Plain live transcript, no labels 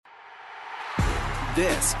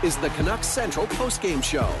This is the Canucks Central postgame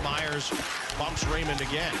show. Myers bumps Raymond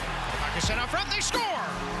again. The puck is sent out front. They score!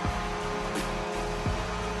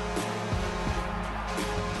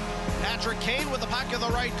 Patrick Kane with the puck in the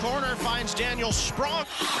right corner finds Daniel Sprong.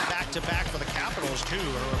 Back-to-back for the Capitals, too,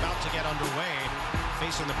 are about to get underway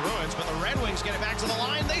facing the Bruins, but the Red Wings get it back to the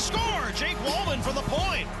line. They score! Jake Walman for the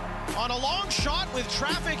point on a long shot with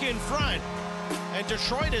traffic in front. And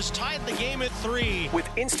Detroit has tied the game at 3. With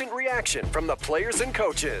instant reaction from the players and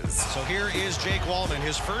coaches. So here is Jake Walman,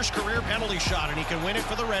 his first career penalty shot, and he can win it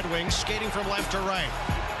for the Red Wings, skating from left to right.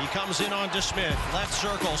 He comes in on DeSmith, left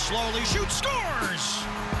circle, slowly shoots, scores!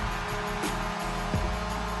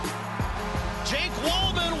 Jake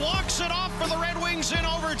Walman walks it off for the Red Wings in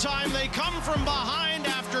overtime. They come from behind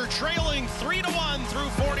after trailing 3-1 through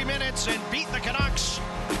 40 minutes and beat the Canucks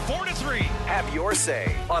 4-3. Have your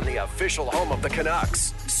say on the official home of the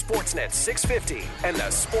Canucks, Sportsnet 650 and the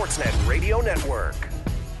Sportsnet Radio Network.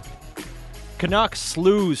 Canucks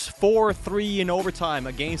lose 4-3 in overtime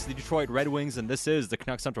against the Detroit Red Wings, and this is the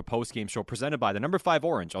Canucks Central postgame show presented by the number 5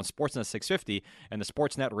 Orange on Sportsnet 650 and the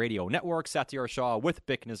Sportsnet Radio Network. Satyar Shah with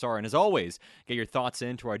Bick Nazar, and as always, get your thoughts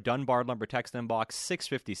into our Dunbar number text inbox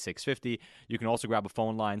 650-650. You can also grab a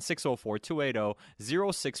phone line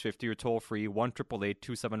 604-280-0650 or toll free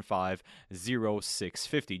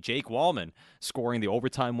 1-888-275-0650. Jake Walman scoring the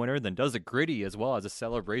overtime winner, then does a gritty as well as a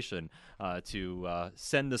celebration to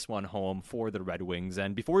send this one home for the Red Wings.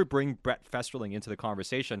 And before we bring Brett Festerling into the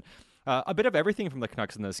conversation, a bit of everything from the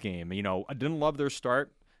Canucks in this game. You know, I didn't love their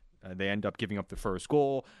start. They end up giving up the first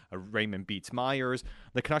goal. Raymond beats Myers.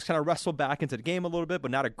 The Canucks kind of wrestle back into the game a little bit,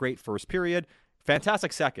 but not a great first period.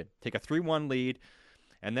 Fantastic second. Take a 3-1 lead.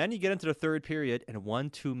 And then you get into the third period, and one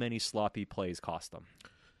too many sloppy plays cost them.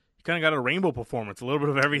 You kind of got a rainbow performance, a little bit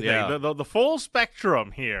of everything. Yeah. The full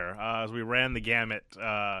spectrum here as we ran the gamut.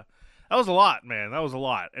 That was a lot, man. That was a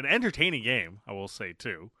lot. An entertaining game, I will say,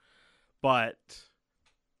 too. But,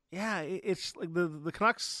 yeah, it's like the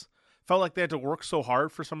Canucks felt like they had to work so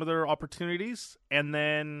hard for some of their opportunities, and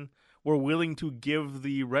then were willing to give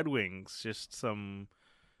the Red Wings just some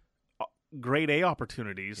grade A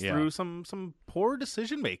opportunities through some poor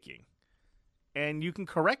decision-making. And you can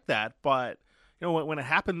correct that, but you know when it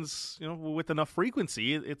happens, you know, with enough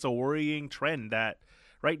frequency, it's a worrying trend that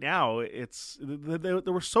right now,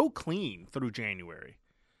 they were so clean through January,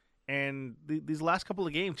 and these last couple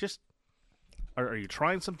of games, just are you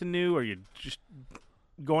trying something new? Are you just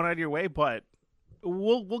going out of your way? But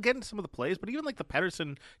we'll get into some of the plays. But even like the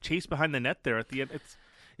Pettersson chase behind the net there at the end, it's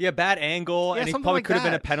bad angle, and he something probably like could have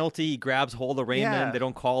been a that. penalty. He grabs hold of Raymond, Yeah. They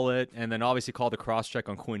don't call it, and then obviously call the cross check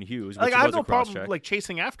on Quinn Hughes, which like I was have no a cross problem check. like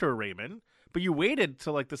chasing after Raymond. But you waited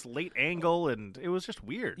to like this late angle, and it was just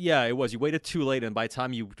weird. Yeah, it was. You waited too late, and by the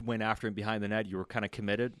time you went after him behind the net, you were kind of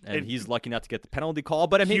committed, and he's lucky not to get the penalty call.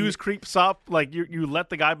 But I mean, Hughes creeps up, like you let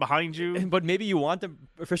the guy behind you. but maybe you want the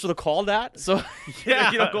official to call that, so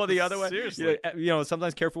Yeah, you don't go the other way. seriously. You know,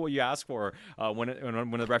 sometimes careful what you ask for when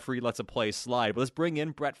the referee lets a play slide. But let's bring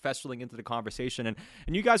in Brett Festerling into the conversation, and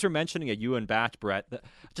you guys were mentioning it, you and Batch, Brett,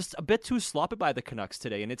 just a bit too sloppy by the Canucks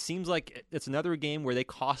today, and it seems like it's another game where they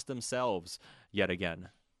cost themselves yet again.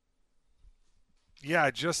 Yeah,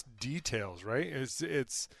 just details, right?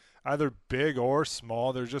 It's either big or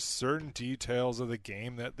small. There's just certain details of the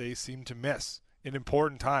game that they seem to miss in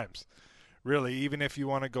important times. Really, even if you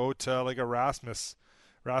want to go to like a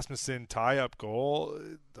Rasmussen tie-up goal,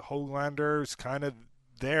 the Hoaglander's kind of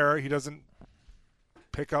there. He doesn't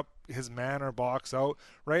pick up his man or box out,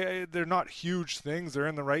 right? They're not huge things. They're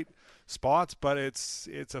in the right spots, but it's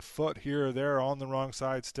a foot here or there on the wrong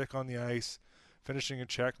side, stick on the ice, finishing a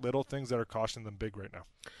check, little things that are costing them big right now.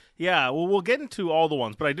 Yeah, well, we'll get into all the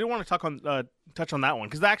ones, but I did want to touch on that one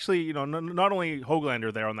because actually, you know, not only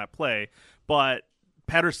Hoaglander there on that play, but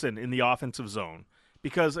Pettersson in the offensive zone.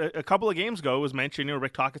 Because a couple of games ago, it was mentioned, you know,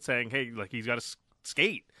 Rick Tocchet saying, hey, like he's got to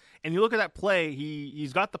skate. And you look at that play,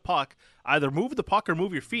 he's got the puck, either move the puck or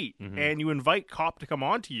move your feet, and you invite Kopp to come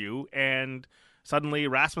on to you, and suddenly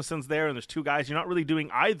Rasmussen's there, and there's two guys. You're not really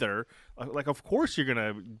doing either. Like, of course you're going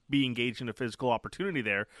to be engaged in a physical opportunity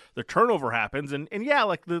there. The turnover happens, and yeah,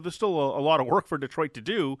 like there's still a lot of work for Detroit to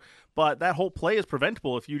do, but that whole play is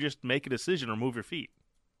preventable if you just make a decision or move your feet.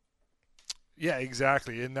 Yeah,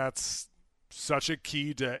 exactly, and that's such a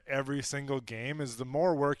key to every single game is the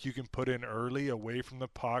more work you can put in early away from the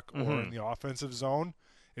puck or in the offensive zone,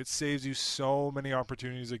 it saves you so many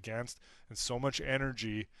opportunities against and so much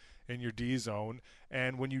energy in your D zone.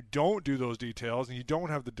 And when you don't do those details and you don't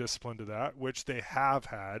have the discipline to that, which they have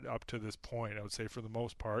had up to this point, I would say for the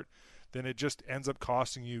most part, then it just ends up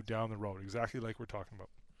costing you down the road, exactly like we're talking about.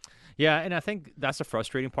 Yeah, and I think that's the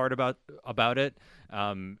frustrating part about it,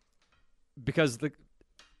 because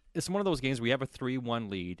it's one of those games where you have a 3-1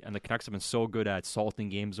 lead, and the Canucks have been so good at salting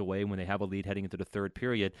games away when they have a lead heading into the third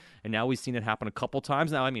period. And now we've seen it happen a couple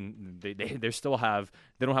times. Now, I mean, they don't have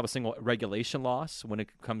a single regulation loss when it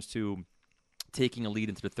comes to taking a lead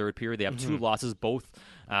into the third period. They have two losses. Both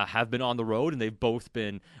have been on the road, and they've both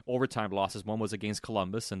been overtime losses. One was against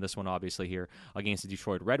Columbus, and this one obviously here against the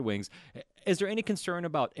Detroit Red Wings. Is there any concern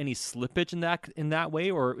about any slippage in that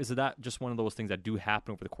way, or is that just one of those things that do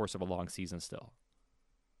happen over the course of a long season still?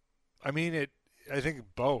 I mean, I think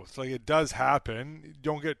both. Like, it does happen.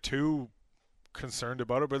 Don't get too concerned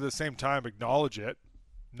about it, but at the same time, acknowledge it.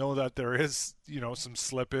 Know that there is, some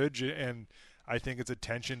slippage, and I think it's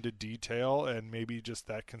attention to detail and maybe just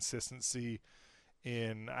that consistency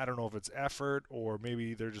in, I don't know if it's effort or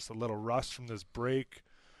maybe they're just a little rust from this break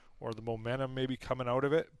or the momentum maybe coming out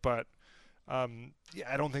of it. But, I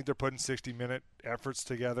don't think they're putting 60-minute efforts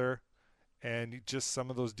together. And just some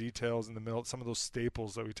of those details in the middle, some of those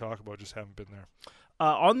staples that we talk about just haven't been there.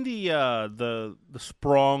 On the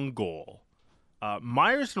Sprong goal,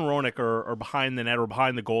 Myers and Hronek are behind the net or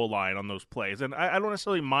behind the goal line on those plays, and I don't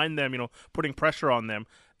necessarily mind them, putting pressure on them.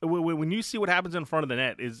 When you see what happens in front of the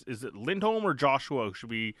net, is it Lindholm or Joshua who should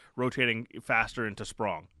be rotating faster into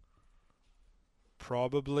Sprong?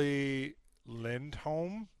 Probably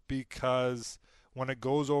Lindholm, because when it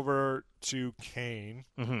goes over to Kane,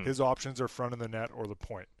 his options are front of the net or the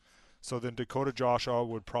point. So then Dakota Joshua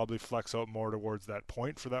would probably flex out more towards that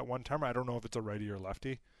point for that one-timer. I don't know if it's a righty or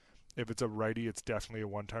lefty. If it's a righty, it's definitely a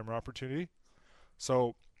one-timer opportunity.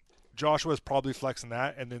 So Joshua's probably flexing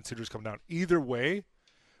that, and then Suter's come down. Either way,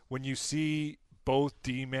 when you see both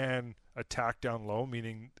D-man attack down low,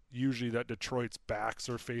 meaning usually that Detroit's backs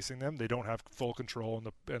are facing them, they don't have full control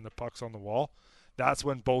and the puck's on the wall, that's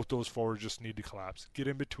when both those forwards just need to collapse. Get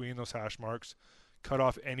in between those hash marks, cut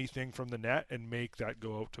off anything from the net, and make that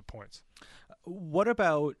go out to points. What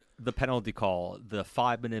about the penalty call, the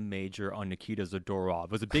 5-minute major on Nikita Zadorov?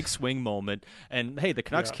 It was a big swing moment, and hey, the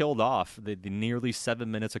Canucks killed off the nearly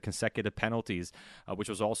 7 minutes of consecutive penalties, which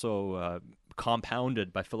was also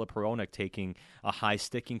compounded by Filip Hronek taking a high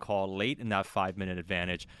sticking call late in that 5-minute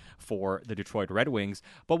advantage for the Detroit Red Wings.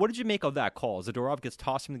 But what did you make of that call? Zadorov gets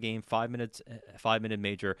tossed from the game, 5-minute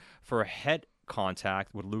major for a head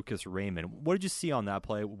contact with Lucas Raymond. What did you see on that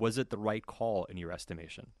play? Was it the right call in your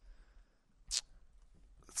estimation?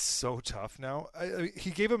 It's so tough now.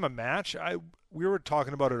 He gave him a match. We were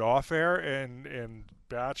talking about it off air, and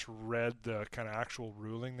Batch read the kind of actual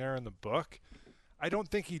ruling there in the book. I don't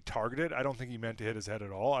think he targeted. I don't think he meant to hit his head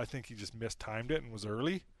at all. I think he just mistimed it and was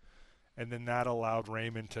early, and then that allowed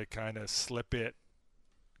Raymond to kind of slip it,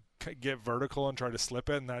 get vertical and try to slip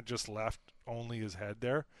it, and that just left only his head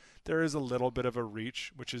there. There is a little bit of a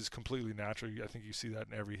reach, which is completely natural. I think you see that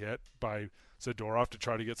in every hit by Zadorov to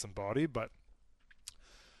try to get some body, but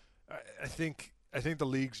I think the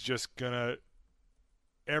league's just gonna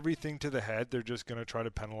everything to the head. They're just gonna try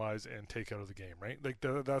to penalize and take out of the game, right? Like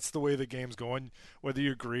that's the way the game's going. Whether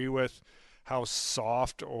you agree with how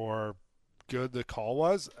soft or good the call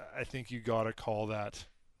was, I think you gotta call that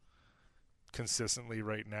consistently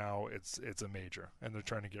right now. It's a major, and they're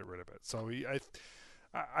trying to get rid of it. So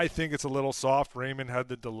I think it's a little soft. Raymond had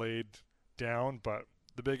the delayed down, but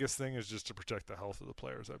the biggest thing is just to protect the health of the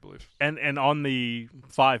players, I believe. And on the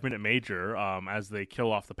 5-minute major, as they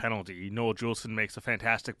kill off the penalty, Noel Juleson makes a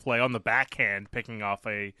fantastic play on the backhand, picking off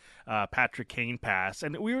a Patrick Kane pass.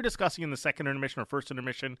 And we were discussing in the second intermission or first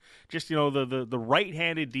intermission, just the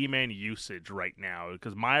right-handed D-man usage right now,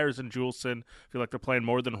 because Myers and Juleson feel like they're playing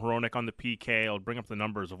more than Hronek on the PK. I'll bring up the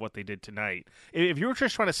numbers of what they did tonight. If you were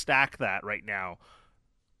just trying to stack that right now,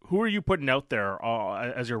 who are you putting out there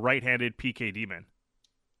as your right-handed PK D-man?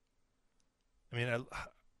 I mean,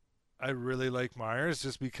 I really like Myers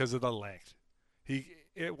just because of the length.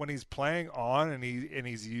 When he's playing on and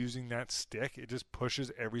he's using that stick, it just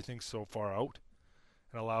pushes everything so far out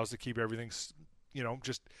and allows to keep everything.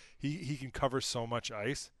 Just he can cover so much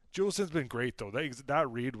ice. Juleson's been great though. That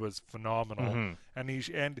read was phenomenal, and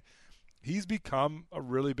he's become a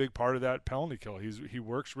really big part of that penalty kill. He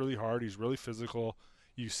works really hard. He's really physical.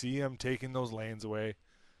 You see him taking those lanes away.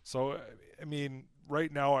 So I mean,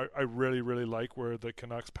 right now, I really, really like where the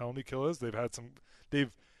Canucks penalty kill is.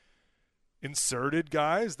 They've inserted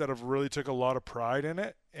guys that have really took a lot of pride in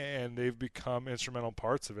it, and they've become instrumental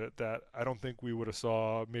parts of it that I don't think we would have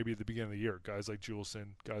saw maybe at the beginning of the year. Guys like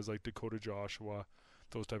Juleson, guys like Dakota Joshua,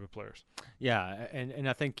 those type of players. Yeah, and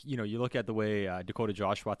I think, you look at the way Dakota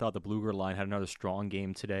Joshua, I thought the Bluger line had another strong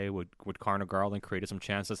game today with Connor Garland created some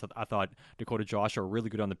chances. I thought Dakota Joshua really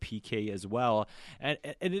good on the PK as well. And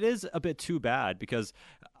it is a bit too bad because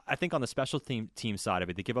I think on the special team side of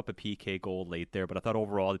it, they give up a PK goal late there, but I thought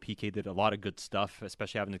overall the PK did a lot of good stuff,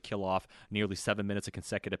 especially having to kill off nearly 7 minutes of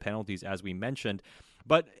consecutive penalties, as we mentioned.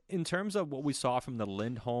 But in terms of what we saw from the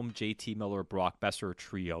Lindholm, JT Miller, Brock Besser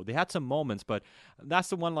trio, they had some moments, but that's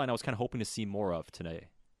the one line I was kind of hoping to see more of today.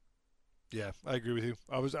 Yeah, I agree with you.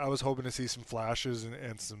 I was hoping to see some flashes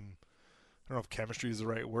and some, I don't know if chemistry is the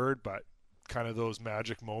right word, but kind of those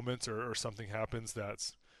magic moments or something happens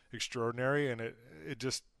that's extraordinary, and it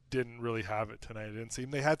just didn't really have it tonight. It didn't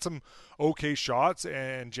seem. They had some okay shots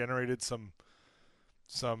and generated some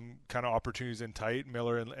kind of opportunities in tight,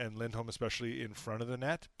 Miller and Lindholm especially in front of the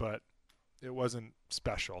net, but it wasn't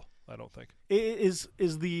special, I don't think. Is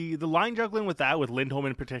the line juggling with that, with Lindholm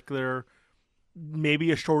in particular,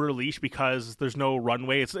 maybe a shorter leash because there's no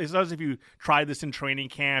runway? It's not as if you tried this in training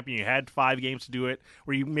camp and you had 5 games to do it,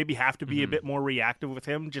 where you maybe have to be a bit more reactive with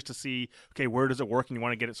him just to see, okay, where does it work, and you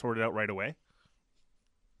want to get it sorted out right away?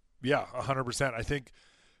 Yeah, 100%. I think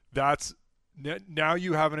that's now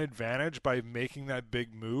you have an advantage by making that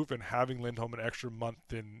big move and having Lindholm an extra month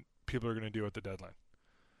than people are going to do at the deadline,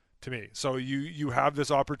 to me. So you have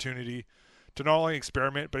this opportunity to not only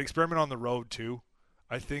experiment, but experiment on the road too.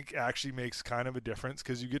 I think actually makes kind of a difference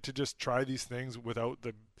because you get to just try these things without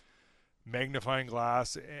the magnifying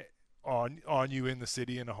glass on you in the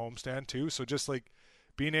city in a homestand too. So just like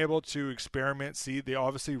being able to experiment, see, they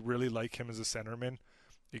obviously really like him as a centerman.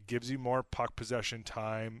 It gives you more puck possession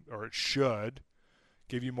time, or it should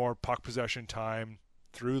give you more puck possession time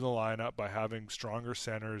through the lineup by having stronger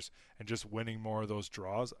centers and just winning more of those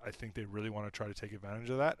draws. I think they really want to try to take advantage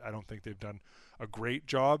of that. I don't think they've done a great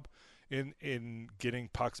job in getting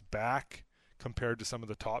pucks back compared to some of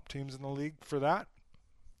the top teams in the league for that.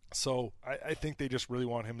 So I think they just really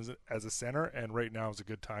want him as a center, and right now is a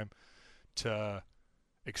good time to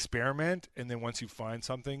experiment, and then once you find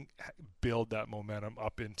something, build that momentum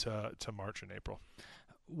up into March and April.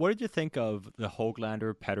 What did you think of the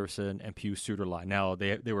Höglander, Pettersson, and Suter line? Now,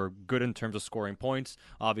 they were good in terms of scoring points.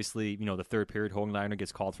 Obviously, the third period, Höglander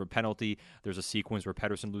gets called for a penalty. There's a sequence where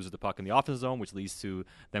Pettersson loses the puck in the offensive zone, which leads to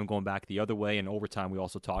them going back the other way. And overtime, we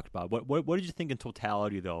also talked about. What did you think in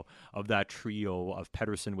totality, though, of that trio of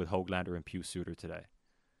Pettersson with Höglander and Suter today?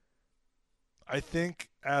 I think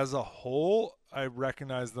as a whole, I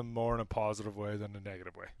recognize them more in a positive way than a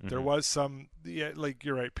negative way. Mm-hmm. There was some, like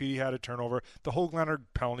you're right, Petey had a turnover. The Höglander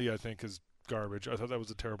penalty, I think, is garbage. I thought that was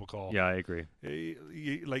a terrible call. Yeah, I agree.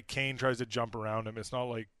 Like Kane tries to jump around him. It's not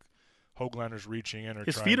like Höglander's reaching in or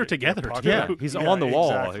his feet are together. Yeah, he's on the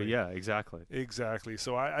wall. Exactly. Yeah, exactly. Exactly.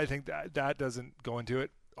 So I think that doesn't go into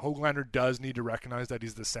it. Höglander does need to recognize that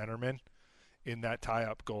he's the centerman in that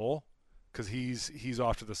tie-up goal, because he's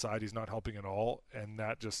off to the side. He's not helping at all, and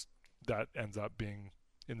that ends up being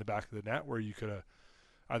in the back of the net where you could have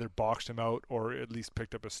either boxed him out or at least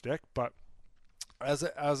picked up a stick. But as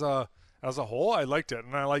a whole, I liked it,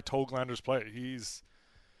 and I liked Höglander's play.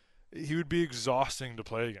 He would be exhausting to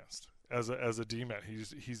play against as a D-man.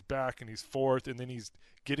 He's back and he's fourth, and then he's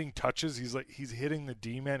getting touches. He's hitting the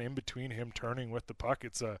D-man in between him turning with the puck.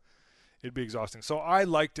 It'd be exhausting. So I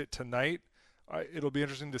liked it tonight. It'll be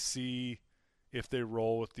interesting to see if they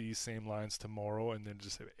roll with these same lines tomorrow, and then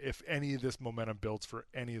just if any of this momentum builds for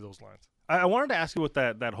any of those lines. I wanted to ask you what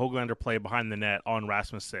that Höglander play behind the net on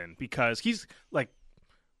Rasmussen, because he's like,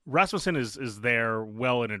 Rasmussen is there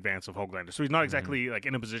well in advance of Höglander, so he's not exactly like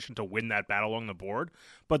in a position to win that battle along the board.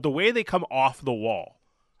 But the way they come off the wall,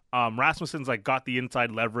 Rasmussen's like got the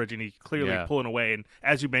inside leverage, and he's clearly pulling away. And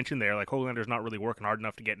as you mentioned there, like Höglander's not really working hard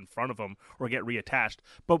enough to get in front of him or get reattached.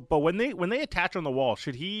 But when they attach on the wall,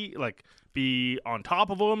 should he like be on top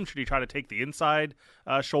of him? Should he try to take the inside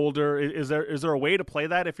shoulder? Is there a way to play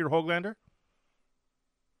that if you're Höglander?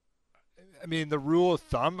 I mean, the rule of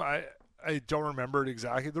thumb, I don't remember it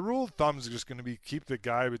exactly. The rule of thumb is just going to be keep the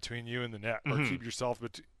guy between you and the net, or keep yourself,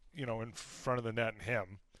 in front of the net and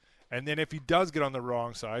him. And then if he does get on the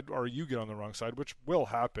wrong side, or you get on the wrong side, which will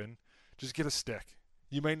happen, just get a stick.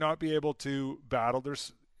 You may not be able to battle.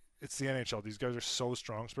 It's the NHL. These guys are so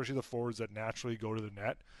strong, especially the forwards that naturally go to the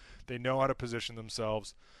net. They know how to position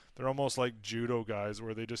themselves. They're almost like judo guys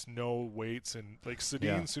where they just know weights. And like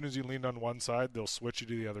Sedin, as soon as you lean on one side, they'll switch you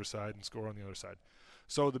to the other side and score on the other side.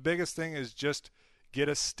 So the biggest thing is just get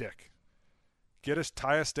a stick.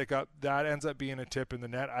 Tie a stick up. That ends up being a tip in the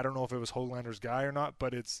net. I don't know if it was Höglander's guy or not,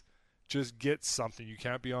 but it's just get something. You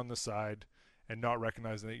can't be on the side and not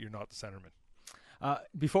recognizing that you're not the centerman.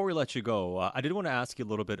 Before we let you go, I did want to ask you a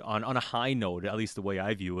little bit on a high note, at least the way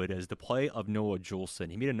I view it, as the play of Noah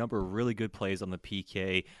Juleson. He made a number of really good plays on the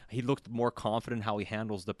PK. He looked more confident how he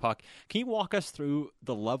handles the puck. Can you walk us through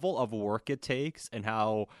the level of work it takes and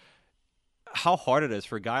how hard it is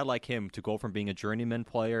for a guy like him to go from being a journeyman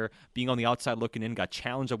player, being on the outside looking in, got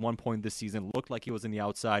challenged at one point this season, looked like he was in the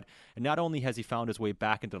outside, and not only has he found his way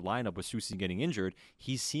back into the lineup with Susie getting injured,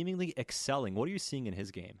 he's seemingly excelling. What are you seeing in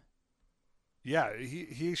his game? Yeah,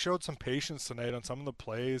 he showed some patience tonight on some of the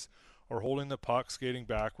plays or holding the puck, skating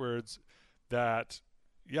backwards that,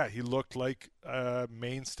 yeah, he looked like a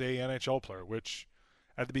mainstay NHL player, which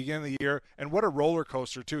at the beginning of the year, and what a roller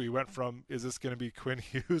coaster too. He went from, is this going to be Quinn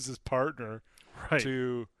Hughes' partner, Right.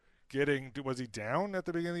 to was he down at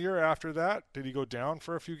the beginning of the year after that? Did he go down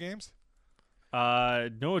for a few games?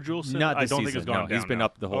 Noah Juleson, Not I this don't season. think has gone down. He's been now.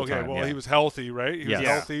 up the whole time. Well, yeah. he was healthy, right? He was Yes.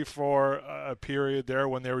 healthy for a period there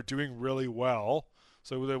when they were doing really well.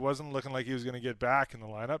 So it wasn't looking like he was going to get back in the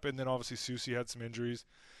lineup. And then obviously Susie had some injuries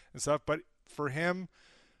and stuff. But for him,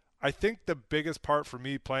 I think the biggest part for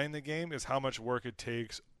me playing the game is how much work it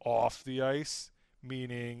takes off the ice,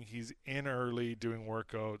 meaning he's in early doing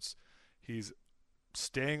workouts. He's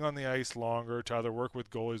staying on the ice longer to either work with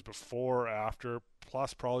goalies before or after,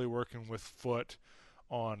 plus probably working with foot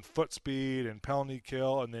on foot speed and penalty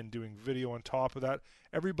kill, and then doing video on top of that.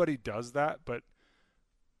 Everybody does that, but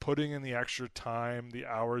putting in the extra time, the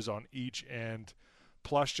hours on each end,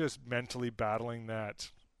 plus just mentally battling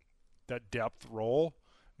that depth role.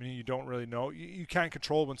 I mean, you don't really know. You can't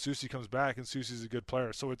control when Susie comes back, and Susie's a good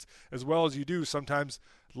player. So it's as well as you do. Sometimes,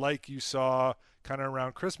 like you saw kind of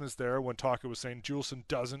around Christmas there when Taka was saying Juleson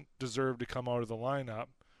doesn't deserve to come out of the lineup,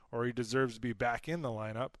 or he deserves to be back in the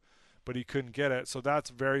lineup, but he couldn't get it. So that's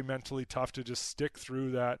very mentally tough to just stick through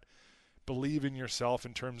that. Believe in yourself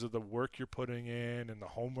in terms of the work you're putting in and the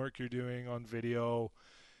homework you're doing on video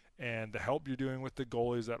and the help you're doing with the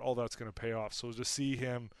goalies, that all that's going to pay off. So to see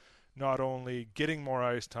him not only getting more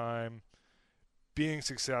ice time, being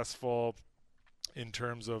successful in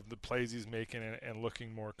terms of the plays he's making and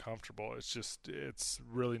looking more comfortable, it's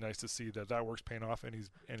really nice to see that work's paying off and he's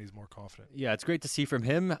more confident. Yeah, it's great to see from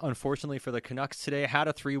him. Unfortunately for the Canucks today, had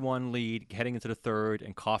a 3-1 lead heading into the third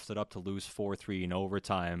and coughed it up to lose 4-3 in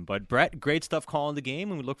overtime. But Brett, great stuff calling the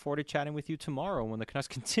game, and we look forward to chatting with you tomorrow when the Canucks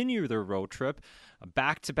continue their road trip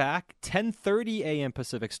back-to-back, 10:30 a.m.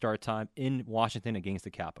 Pacific start time in Washington against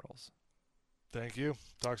the Capitals. Thank you.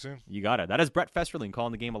 Talk soon. You got it. That is Brett Festerling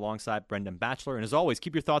calling the game alongside Brendan Batchelor. And as always,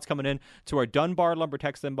 keep your thoughts coming in to our Dunbar Lumber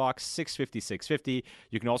text inbox, 650-650.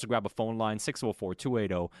 You can also grab a phone line,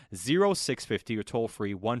 604-280-0650, or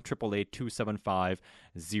toll-free,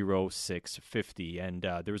 1-888-275-0650. And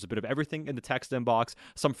there was a bit of everything in the text inbox,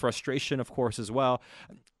 some frustration, of course, as well.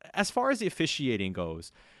 As far as the officiating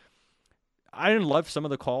goes, I didn't love some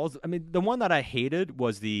of the calls. I mean, the one that I hated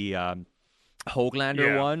was the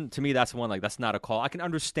Hoglander one. To me, that's the one, like, that's not a call. I can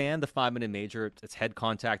understand the 5-minute major. It's head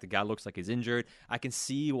contact. The guy looks like he's injured. I can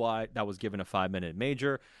see why that was given a 5-minute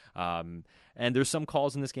major. And there's some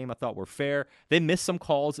calls in this game I thought were fair. They missed some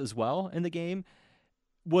calls as well in the game.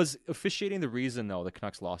 Was officiating the reason, though, the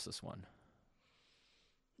Canucks lost this one?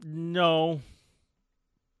 No.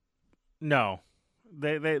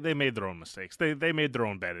 They made their own mistakes. They made their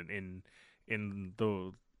own bet in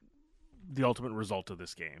the ultimate result of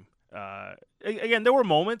this game. Again, there were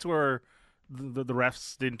moments where the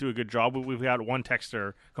refs didn't do a good job. We've got one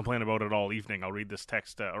texter complain about it all evening. I'll read this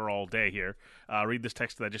text, or all day here. Read this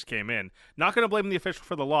text that just came in. Not going to blame the official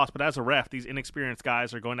for the loss, but as a ref, these inexperienced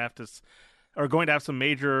guys are going to have some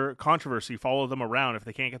major controversy follow them around if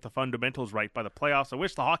they can't get the fundamentals right by the playoffs. I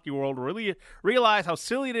wish the hockey world really realize how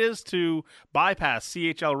silly it is to bypass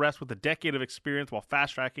CHL refs with a decade of experience while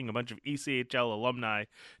fast-tracking a bunch of ECHL alumni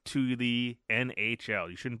to the NHL.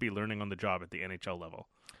 You shouldn't be learning on the job at the NHL level.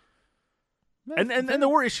 And there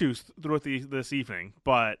were issues throughout this evening,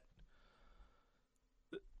 but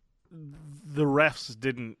the refs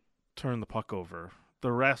didn't turn the puck over. The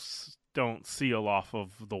refs don't seal off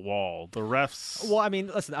of the wall. The refs... Well, I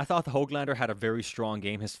mean, listen, I thought the Hoglander had a very strong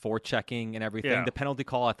game, his forechecking and everything. Yeah. The penalty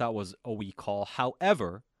call I thought was a weak call.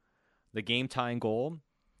 However, the game-tying goal,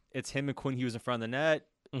 it's him and Quinn Hughes in front of the net.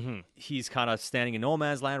 Mm-hmm. He's kind of standing in no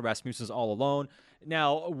man's land. Rasmussen's all alone.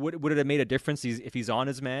 Now, would it have made a difference if he's on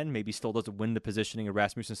his man? Maybe he still doesn't win the positioning and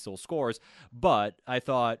Rasmussen still scores. But I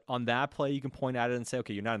thought on that play, you can point at it and say,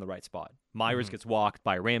 okay, you're not in the right spot. Myers gets walked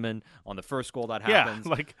by Raymond on the first goal that happens.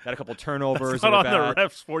 Got a couple turnovers. That's not on the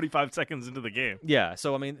refs 45 seconds into the game. Yeah,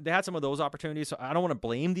 so, I mean, they had some of those opportunities. So I don't want to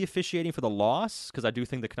blame the officiating for the loss because I do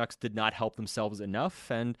think the Canucks did not help themselves enough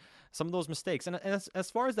and some of those mistakes. And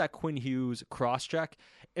as far as that Quinn Hughes cross-check,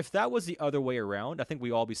 if that was the other way around, I think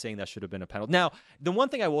we all be saying that should have been a penalty. Now, the one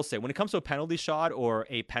thing I will say, when it comes to a penalty shot or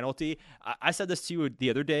a penalty, I said this to you the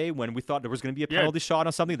other day when we thought there was going to be a penalty shot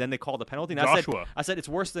on something, then they called a penalty. And I said it's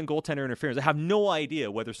worse than goaltender interference. I have no idea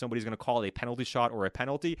whether somebody's going to call a penalty shot or a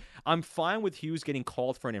penalty. I'm fine with Hughes getting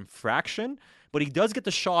called for an infraction, but he does get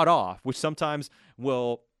the shot off, which sometimes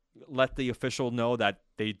will let the official know that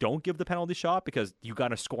they don't give the penalty shot because you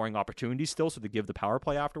got a scoring opportunity still, so they give the power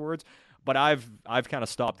play afterwards. But I've kind of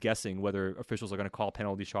stopped guessing whether officials are going to call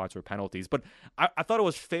penalty shots or penalties. But I thought it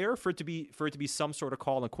was fair for it to be some sort of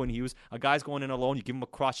call on Quinn Hughes. A guy's going in alone, you give him a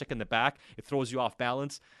cross check in the back, it throws you off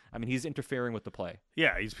balance. I mean, he's interfering with the play.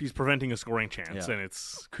 Yeah, he's preventing a scoring chance, and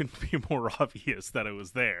it's couldn't be more obvious that it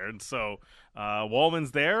was there. And so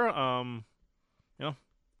Wallman's there.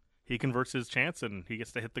 He converts his chance, and he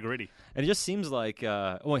gets to hit the gritty. And it just seems like,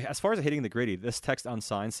 as far as hitting the gritty, this text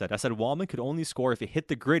unsigned said, I said Wallman could only score if he hit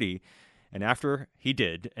the gritty, and after he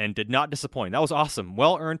did, and did not disappoint. That was awesome.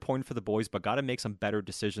 Well-earned point for the boys, but got to make some better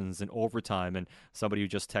decisions in overtime. And somebody who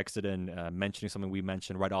just texted in mentioning something we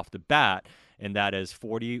mentioned right off the bat, and that is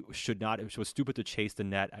 40 it was stupid to chase the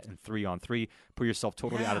net in 3-on-3, put yourself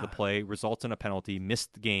totally out of the play, results in a penalty,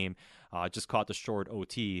 missed the game, just caught the short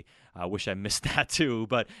OT. I wish I missed that too.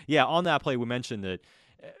 But yeah, on that play, we mentioned that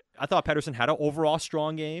I thought Pettersson had an overall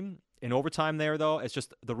strong game. In overtime there, though, it's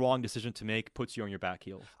just the wrong decision to make, puts you on your back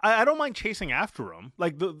heels. I don't mind chasing after him.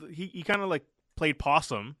 Like he kind of like played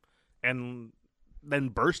possum and then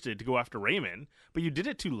bursted to go after Raymond, but you did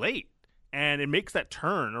it too late. And it makes that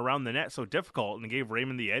turn around the net so difficult, and it gave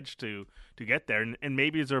Raymond the edge to get there. And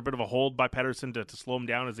maybe is there a bit of a hold by Pettersson to slow him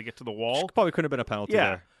down as they get to the wall? Probably could have been a penalty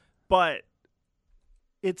there. But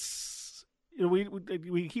it's,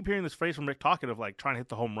 we keep hearing this phrase from Rick Tocchet of like trying to hit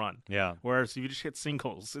the home run. Yeah. Whereas if you just hit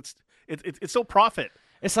singles, it's so profit.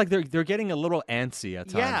 It's like they're getting a little antsy at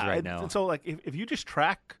times right now. And so like if you just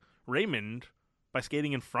track Raymond by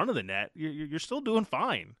skating in front of the net, you're still doing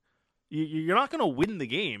fine. You're not going to win the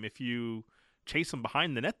game if you chase him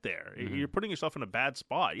behind the net there. Mm-hmm. You're putting yourself in a bad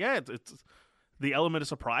spot. Yeah, it's the element of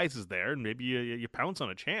surprise is there, and maybe you pounce on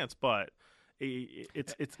a chance, but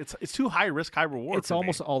it's too high risk, high reward. It's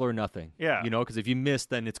almost all or nothing. Yeah, because if you miss,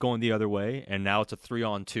 then it's going the other way, and now it's a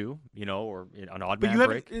 3-on-2, or an odd man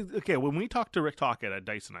break. Okay, when we talked to Rick Tocchet at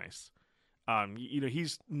Dice and Ice,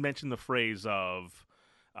 he's mentioned the phrase of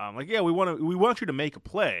we want you to make a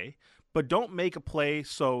play, but don't make a play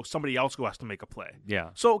so somebody else has to make a play. Yeah.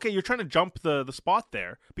 So, okay, you're trying to jump the spot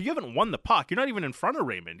there, but you haven't won the puck. You're not even in front of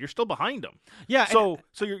Raymond. You're still behind him. Yeah. So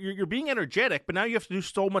you're being energetic, but now you have to do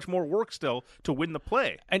so much more work still to win the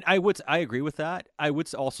play. And I agree with that. I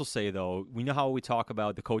would also say, though, we know how we talk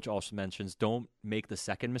about, the coach also mentions, don't make the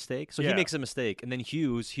second mistake. So he makes a mistake, and then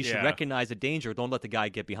Hughes, he should recognize the danger. Don't let the guy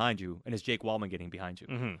get behind you, and it's Jake Wallman getting behind you.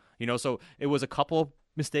 Mm-hmm. So it was a couple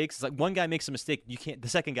mistakes. It's like one guy makes a mistake, the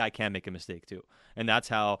second guy can make a mistake too, and that's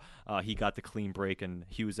how he got the clean break, and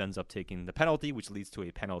Hughes ends up taking the penalty, which leads to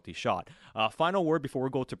a penalty shot. Final word before we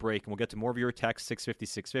go to break, and we'll get to more of your text.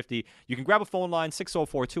 650-650. You can grab a phone line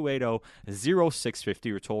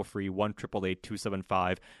 604-280-0650 or toll free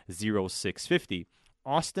 1-888-275-0650.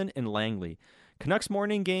 Austin and Langley. Canucks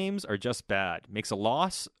morning games are just bad. Makes a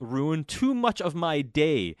loss ruin too much of my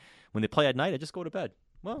day. When they play at night, I just go to bed.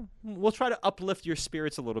 Well, we'll try to uplift your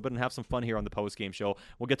spirits a little bit and have some fun here on the postgame show.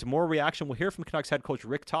 We'll get to more reaction. We'll hear from Canucks head coach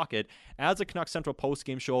Rick Tocchet as the Canucks Central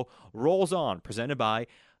postgame show rolls on, presented by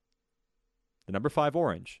the number 5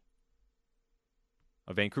 Orange,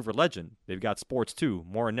 a Vancouver legend. They've got sports too.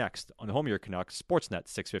 More next on the home of your Canucks, Sportsnet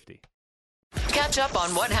 650. Catch up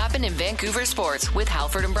on what happened in Vancouver sports with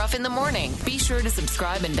Halford and Bruff in the morning. Be sure to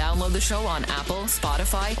subscribe and download the show on Apple,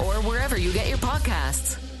 Spotify, or wherever you get your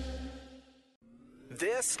podcasts.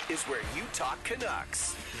 This is where you talk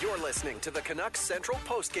Canucks. You're listening to the Canucks Central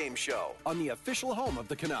Postgame Show on the official home of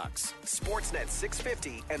the Canucks, Sportsnet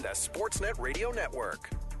 650 and the Sportsnet Radio Network.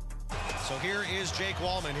 So here is Jake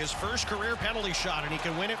Wallman, his first career penalty shot, and he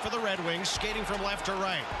can win it for the Red Wings, skating from left to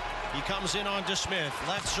right. He comes in on DeSmith,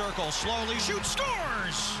 left circle, slowly shoots,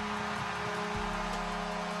 scores!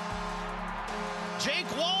 Jake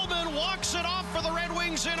Wallman walks it off for the Red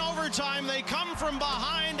Wings in overtime. They come from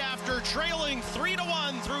behind after trailing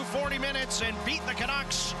 3-1 through 40 minutes and beat the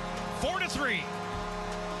Canucks 4-3.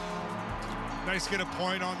 Nice to get a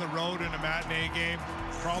point on the road in a matinee game.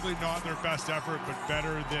 Probably not their best effort, but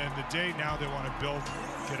better than the day. Now they want to build,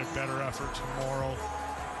 get a better effort tomorrow.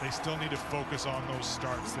 they still need to focus on those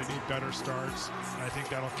starts. They need better starts, and I think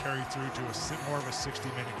that'll carry through to more of a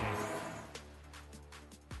 60-minute game.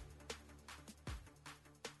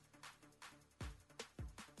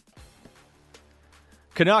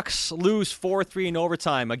 Canucks lose 4-3 in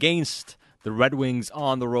overtime against the Red Wings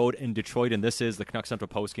on the road in Detroit, and this is the Canucks Central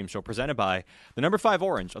Postgame Show presented by the number 5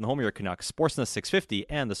 Orange on the home of your Canucks, Sportsnet 650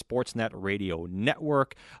 and the Sportsnet Radio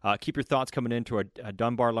Network. Keep your thoughts coming into a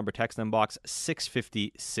Dunbar Lumber text inbox,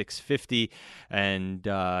 650-650, and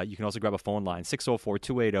you can also grab a phone line,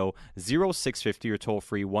 604-280-0650, or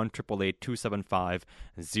toll-free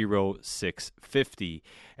 1-888-275-0650.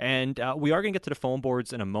 And we are going to get to the phone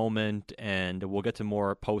boards in a moment, and we'll get to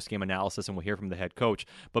more post-game analysis, and we'll hear from the head coach.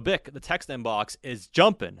 But Bick, the text inbox is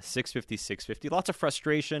jumping, 650-650. Lots of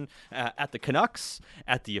frustration at the Canucks,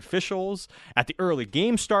 at the officials, at the early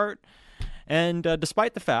game start. And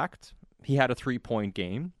despite the fact he had a 3-point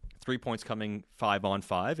game, 3 points coming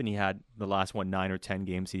 5-on-5, and he had the last 9 or 10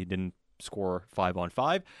 games he didn't score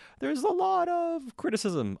 5-on-5, there's a lot of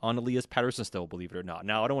criticism on Elias Pettersson still, believe it or not.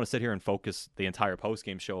 Now, I don't want to sit here and focus the entire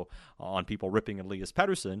postgame show on people ripping Elias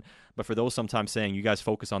Pettersson, but for those sometimes saying you guys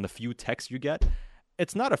focus on the few texts you get,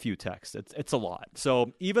 it's not a few texts. It's a lot.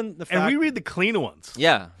 So even the fact... And we read the clean ones.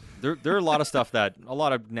 Yeah. There are a lot of stuff that... A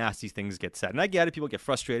lot of nasty things get said. And I get it. People get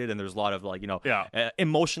frustrated, and there's a lot of,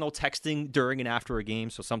 emotional texting during and after a game.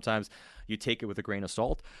 So sometimes you take it with a grain of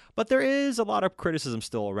salt. But there is a lot of criticism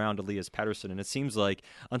still around Elias Pettersson. And it seems like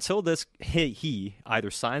until he either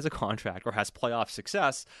signs a contract or has playoff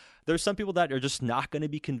success, there's some people that are just not going to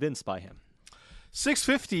be convinced by him.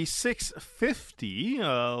 650,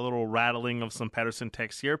 a little rattling of some Pettersson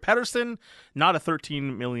text here. Pettersson, not a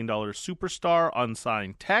 $13 million superstar,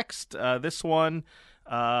 unsigned text. This one,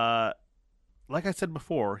 like I said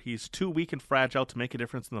before, he's too weak and fragile to make a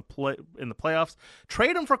difference in the playoffs.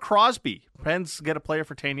 Trade him for Crosby. Pens get a player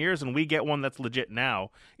for 10 years, and we get one that's legit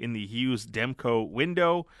now in the Hughes-Demko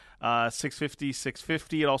window.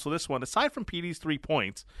 650. And also this one, aside from PD's 3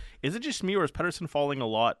 points, is it just me or is Pettersson falling a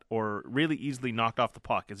lot or really easily knocked off the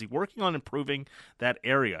puck? Is he working on improving that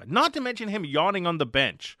area? Not to mention him yawning on the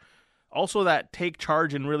bench. Also, that take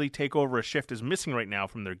charge and really take over a shift is missing right now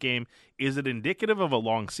from their game. Is it indicative of a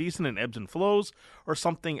long season and ebbs and flows or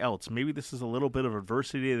something else? Maybe this is a little bit of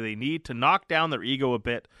adversity they need to knock down their ego a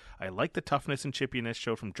bit. I like the toughness and chippiness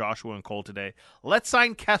showed from Joshua and Cole today. Let's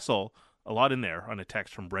sign Kessel. A lot in there on a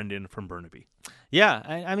text from Brendan from Burnaby. Yeah,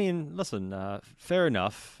 I mean, listen, fair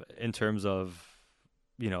enough in terms of,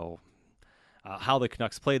 how the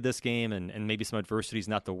Canucks played this game and maybe some adversity is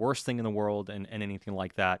not the worst thing in the world and anything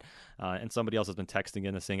like that. And somebody else has been texting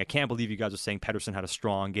in and saying, I can't believe you guys are saying Pettersson had a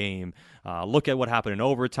strong game. Look at what happened in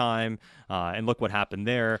overtime and look what happened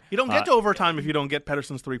there. You don't get to overtime if you don't get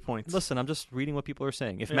Pettersson's 3 points. Listen, I'm just reading what people are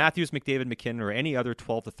saying. If Matthews, McDavid, McKinnon, or any other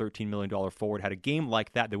 $12 to $13 million forward had a game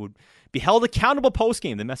like that would be held accountable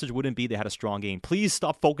post-game, the message wouldn't be they had a strong game. Please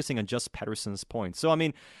stop focusing on just Pettersson's points. So, I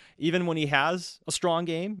mean, even when he has a strong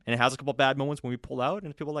game and has a couple bad moments when we pull out,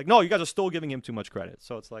 and people are like, no, you guys are still giving him too much credit.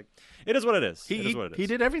 So it's like, it is what it is. It is what it is. He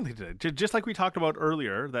did everything today. Just like we talked about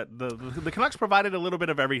earlier, that the Canucks provided a little bit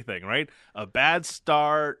of everything, right? A bad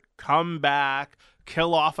start, come back,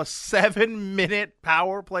 kill off a 7-minute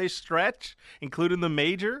power play stretch, including the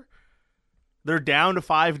major. They're down to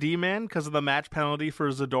 5 D-men because of the match penalty for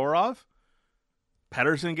Zadorov.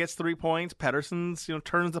 Pettersson gets 3 points. Pettersson's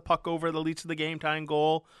turns the puck over that leads to the game-tying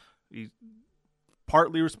goal. He's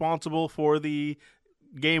partly responsible for the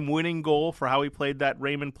game-winning goal for how he played that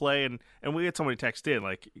Raymond play. And we had somebody text in,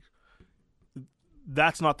 like,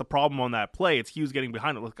 that's not the problem on that play. It's Hughes getting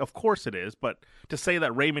behind it. Like, of course it is. But to say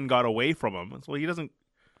that Raymond got away from him, well, he doesn't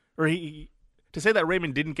 – or he – to say that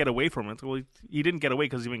Raymond didn't get away from it, well, he didn't get away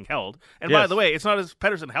because he was being held. And by the way, it's not as if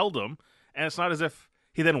Pettersson held him, and it's not as if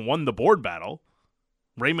he then won the board battle.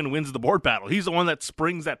 Raymond wins the board battle. He's the one that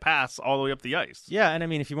springs that pass all the way up the ice. Yeah, and I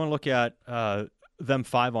mean, if you want to look at them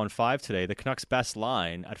 5-on-5 today, the Canucks' best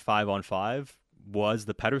line at 5-on-5 was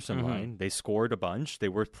the Pettersson line. They scored a bunch. They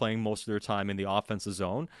were playing most of their time in the offensive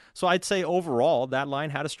zone. So I'd say overall, that line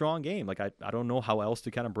had a strong game. Like, I don't know how else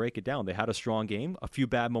to kind of break it down. They had a strong game. A few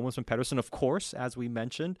bad moments from Pettersson, of course, as we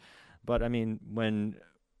mentioned. But, I mean, when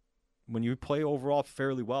you play overall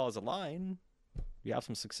fairly well as a line, you have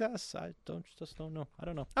some success. I just don't know. I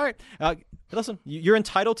don't know. All right. Listen, you're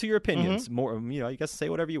entitled to your opinions. More, you guys say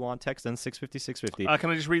whatever you want. Text in 650. Can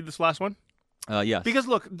I just read this last one? Yes. Because,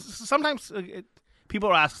 look, sometimes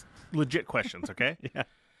people ask legit questions, okay? Yeah.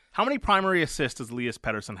 How many primary assists does Elias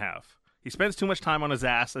Pettersson have? He spends too much time on his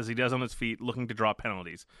ass as he does on his feet looking to draw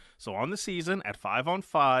penalties. So on the season, at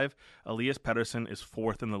 5-on-5, Elias Pettersson is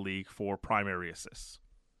 4th in the league for primary assists.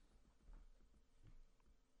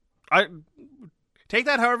 I take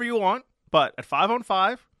that however you want, but at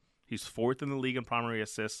 5-on-5, he's 4th in the league in primary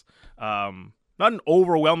assists. Not an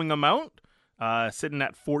overwhelming amount, sitting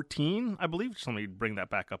at 14, I believe. Just let me bring that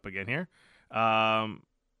back up again here.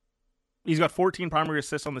 He's got 14 primary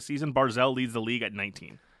assists on the season. Barzell leads the league at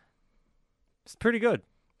 19. It's pretty good.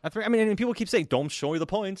 I mean, and people keep saying, don't show me the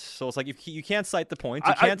points. So it's like, you can't cite the points.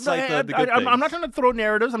 You can't cite the good things. I'm not trying to throw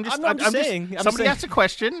narratives. I'm just saying. Somebody asked a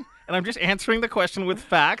question, and I'm just answering the question with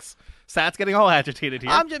facts. Sat's getting all agitated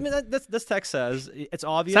here. This text says it's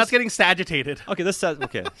obvious. Sat's getting sagitated. Okay, this says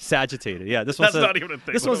sagitated. Yeah, this one That's says, not even a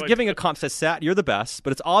thing. This one's giving a comp. Says Sat, you're the best,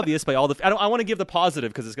 but it's obvious by all the. I want to give the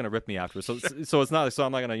positive because it's going to rip me after. So it's not. So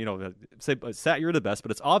I'm not going to say Sat, you're the best,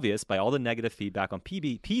 but it's obvious by all the negative feedback on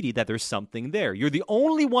PD that there's something there. You're the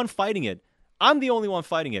only one fighting it. I'm the only one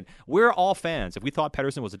fighting it. We're all fans. If we thought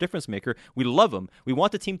Pettersson was a difference maker, we love him. We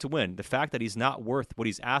want the team to win. The fact that he's not worth what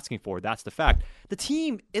he's asking for, that's the fact. The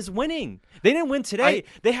team is winning. They didn't win today.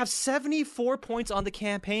 They have 74 points on the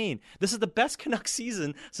campaign. This is the best Canucks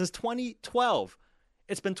season since 2012.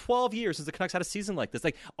 It's been 12 years since the Canucks had a season like this.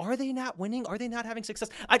 Like, are they not winning? Are they not having success?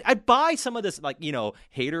 I'd buy some of this,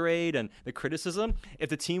 haterade and the criticism if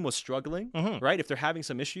the team was struggling, right? If they're having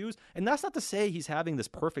some issues. And that's not to say he's having this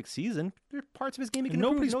perfect season. There are parts of his game he can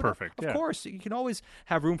Nobody's improve. perfect. Of course. You can always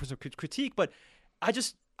have room for some critique. But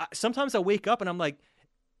sometimes I wake up and I'm like,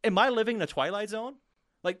 am I living in a twilight zone?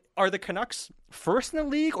 Like, are the Canucks first in the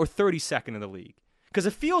league or 32nd in the league? Because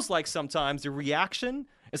it feels like sometimes the reaction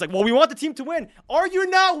is like, well, we want the team to win. Are you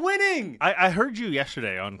not winning? I heard you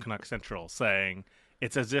yesterday on Canuck Central saying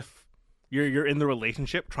it's as if you're in the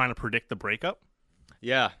relationship trying to predict the breakup.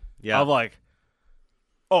 Yeah. Of like,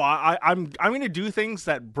 I'm going to do things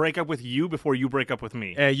that break up with you before you break up with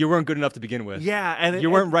me. You weren't good enough to begin with. Yeah, and you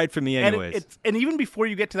weren't right for me anyways. And even before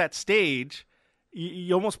you get to that stage,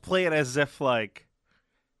 you almost play it as if like,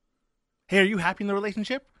 hey, are you happy in the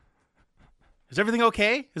relationship? Is everything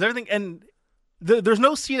okay? Is everything and there's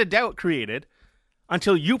no seed of doubt created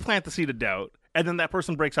until you plant the seed of doubt, and then that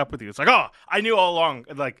person breaks up with you. It's like, oh, I knew all along.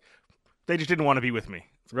 Like, they just didn't want to be with me.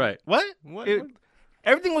 Right. What?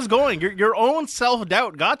 Everything was going. Your own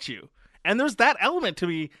self-doubt got you. And there's that element to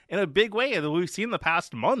me in a big way that we've seen the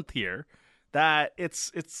past month here, that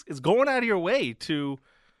it's going out of your way to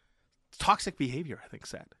toxic behavior, I think,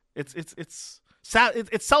 Seth. It's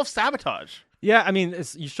self-sabotage. Yeah, I mean,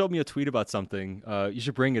 you showed me a tweet about something. You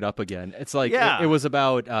should bring it up again. It's like, it was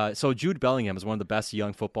about, so Jude Bellingham is one of the best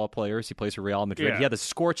young football players. He plays for Real Madrid. Yeah. He had a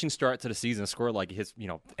scorching start to the season, scored like his,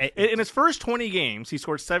 In his first 20 games, he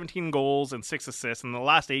scored 17 goals and 6 assists. In the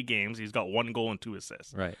last 8 games, he's got 1 goal and 2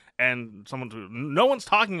 assists. Right. And no one's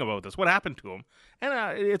talking about this. What happened to him?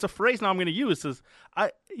 And it's a phrase now I'm going to use. Is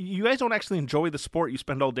you guys don't actually enjoy the sport you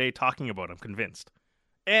spend all day talking about, I'm convinced.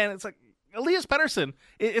 And it's like, Elias Pettersson,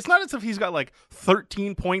 it's not as if he's got like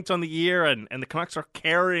 13 points on the year and the Canucks are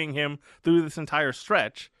carrying him through this entire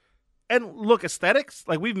stretch. And look, aesthetics,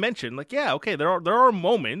 like we've mentioned, like, yeah, okay, there are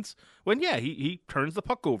moments when, yeah, he turns the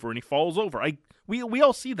puck over and he falls over. We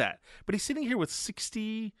all see that. But he's sitting here with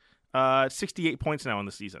 68 points now in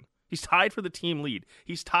the season. He's tied for the team lead.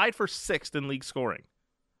 He's tied for 6th in league scoring.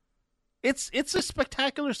 It's a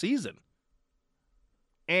spectacular season.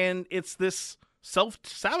 And it's this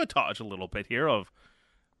self-sabotage a little bit here of,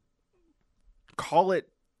 call it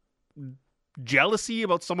jealousy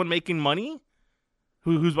about someone making money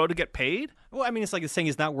who's about to get paid. Well, I mean, it's like saying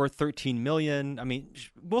he's not worth $13 million. I mean,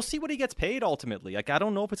 we'll see what he gets paid ultimately. Like, I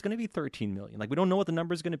don't know if it's going to be $13 million. Like, we don't know what the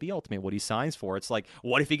number is going to be ultimately, what he signs for. It's like,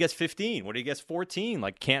 what if he gets 15? What if he gets 14?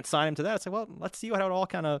 Like, can't sign him to that. It's like, well, let's see how it all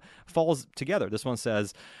kind of falls together. This one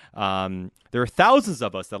says, there are thousands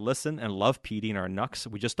of us that listen and love PD and our Nucks.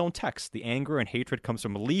 We just don't text. The anger and hatred comes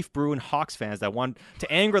from Leaf, Brew, and Hawks fans that want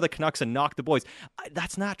to anger the Canucks and knock the boys.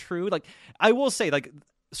 That's not true. Like, I will say, like,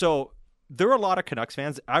 so there are a lot of Canucks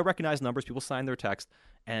fans. I recognize numbers. People sign their text,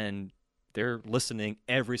 and they're listening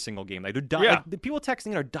every single game. Like, like, the people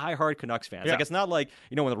texting are diehard Canucks fans. Yeah. Like, it's not like,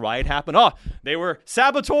 when the riot happened, they were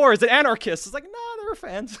saboteurs and anarchists. It's like, no, they were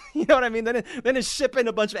fans. You know what I mean? Then it's shipping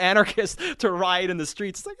a bunch of anarchists to riot in the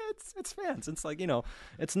streets. It's like, it's fans. It's like,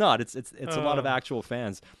 it's not. It's a lot of actual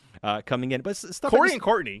fans coming in. But it's stuff. Corey and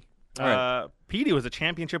Courtney. Right. Petey was a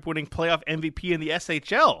championship-winning playoff MVP in the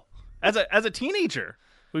SHL as a teenager.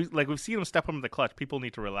 We've seen him step up in the clutch. People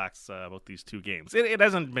need to relax about these 2 games. It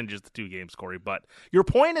hasn't been just the 2 games, Corey, but your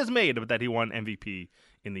point is made that he won MVP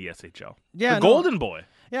in the SHL. Yeah, the Golden Boy.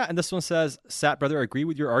 Yeah, and this one says, Sat, brother, I agree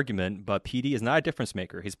with your argument, but PD is not a difference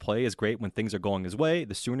maker. His play is great when things are going his way.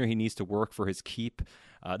 The sooner he needs to work for his keep,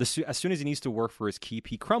 as soon as he needs to work for his keep,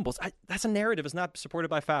 he crumbles. That's a narrative. It's not supported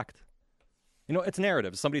by fact. It's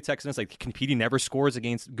narrative. Somebody texted us like, Petey never scores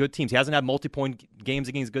against good teams. He hasn't had multi-point games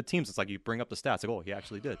against good teams. It's like you bring up the stats. Like, oh, he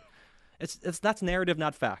actually did. That's narrative,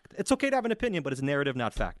 not fact. It's okay to have an opinion, but it's narrative,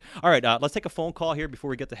 not fact. All right, let's take a phone call here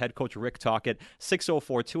before we get to head coach Rick Tocchet.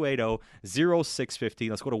 604-280-0650.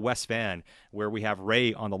 Let's go to West Van, where we have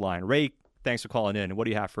Ray on the line. Ray, thanks for calling in. What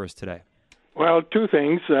do you have for us today? Well, two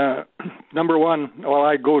things. Number one,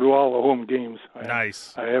 I go to all the home games.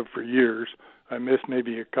 Nice. I have for years. I missed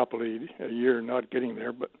maybe a couple a year not getting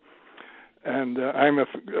there, and I'm a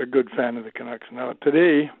good fan of the Canucks. Now,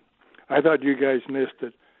 today, I thought you guys missed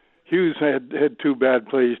it. Hughes had two bad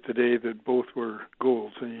plays today that both were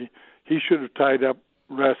goals. He should have tied up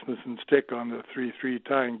Rasmussen's stick on the 3-3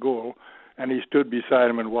 tying goal, and he stood beside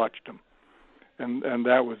him and watched him. And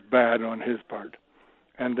that was bad on his part.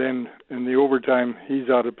 And then in the overtime, he's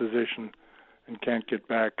out of position and can't get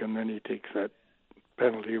back, and then he takes that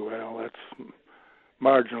penalty. Well, that's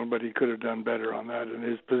marginal, but he could have done better on that, and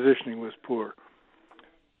his positioning was poor.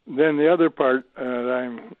 Then the other part that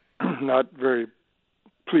I'm not very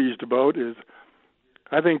pleased about is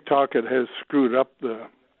I think Tocchet has screwed up the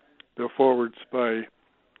forwards by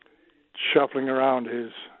shuffling around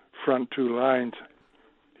his front two lines.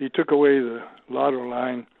 He took away the Lotto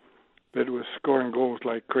line that was scoring goals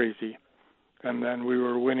like crazy, and then we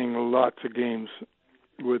were winning lots of games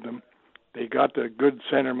with them. They got a good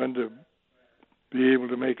centerman to be able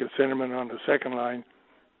to make a centerman on the second line,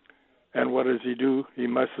 and what does he do? He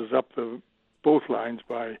messes up both lines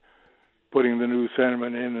by putting the new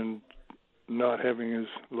centerman in and not having his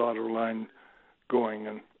Lotto line going.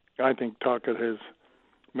 And I think Tocchet has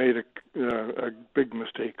made a big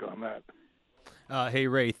mistake on that. Hey,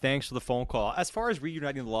 Ray, thanks for the phone call. As far as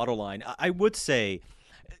reuniting the Lotto line, I would say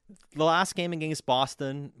the last game against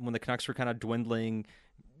Boston, when the Canucks were kind of dwindling,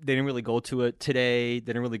 they didn't really go to it. Today, they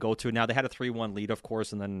didn't really go to it. Now, they had a 3-1 lead, of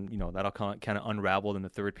course, and then that'll kind of unravel in the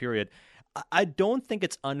third period. I don't think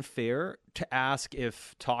it's unfair to ask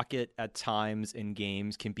if Tocchet at times in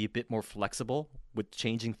games can be a bit more flexible with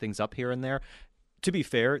changing things up here and there. To be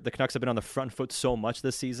fair, the Canucks have been on the front foot so much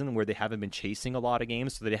this season where they haven't been chasing a lot of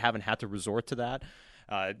games, so they haven't had to resort to that.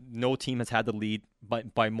 No team has had the lead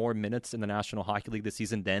by more minutes in the National Hockey League this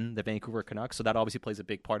season than the Vancouver Canucks, so that obviously plays a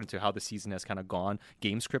big part into how the season has kind of gone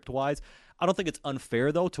game script-wise. I don't think it's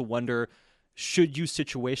unfair, though, to wonder, should you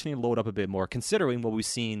situationally load up a bit more, considering what we've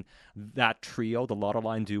seen that trio, the Lotto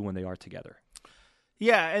line, do when they are together?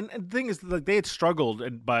 Yeah, and the thing is, like, they had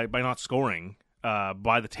struggled by not scoring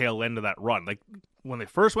by the tail end of that run. Like, when they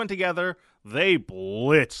first went together, they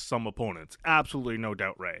blitzed some opponents. Absolutely no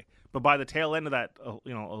doubt, Ray. But by the tail end of that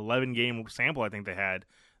 11-game sample I think they had,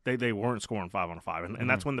 they weren't scoring 5 on 5. And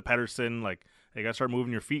that's when the Pettersson, like, they got to start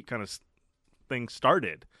moving your feet kind of thing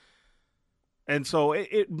started. And so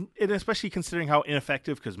it especially considering how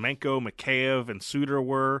ineffective Kuzmenko, Mikheyev, and Suter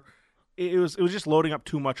were, it was just loading up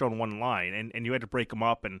too much on one line, and you had to break them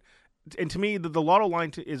up. And to me, the Lotto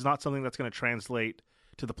line is not something that's going to translate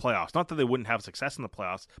to the playoffs. Not that they wouldn't have success in the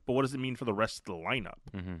playoffs, but what does it mean for the rest of the lineup?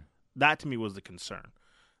 Mm-hmm. That, to me, was the concern.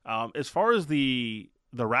 As far as the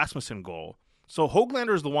Rasmussen goal, so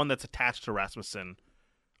Höglander is the one that's attached to Rasmussen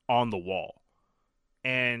on the wall.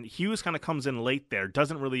 And Hughes kind of comes in late there,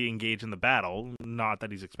 doesn't really engage in the battle, not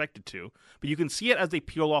that he's expected to, but you can see it as they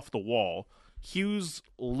peel off the wall. Hughes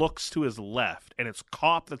looks to his left, and it's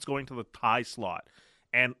Kopp that's going to the tie slot.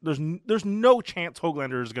 And there's no chance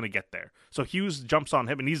Höglander is going to get there. So Hughes jumps on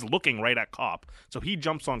him, and he's looking right at Kopp. So he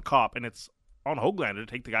jumps on Kopp, and it's on Höglander to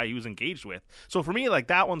take the guy he was engaged with. So for me, like,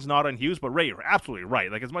 that one's not on Hughes, but Ray, you're absolutely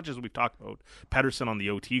right. Like, as much as we've talked about Pettersson on the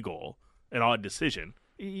OT goal, an odd decision,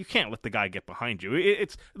 you can't let the guy get behind you.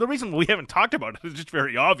 It's the reason we haven't talked about it is just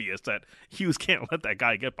very obvious that Hughes can't let that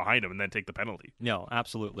guy get behind him and then take the penalty. No,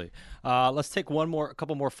 absolutely. Let's take a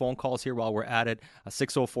couple more phone calls here while we're at it.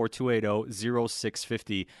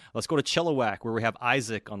 604-280-0650. Let's go to Chilliwack, where we have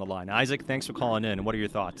Isaac on the line. Isaac, thanks for calling in. What are your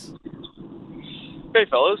thoughts? Hey,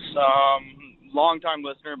 fellas. Long-time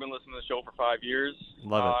listener. Been listening to the show for 5 years.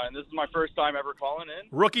 Love it. And this is my first time ever calling in.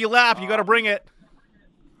 Rookie lap. You got to bring it.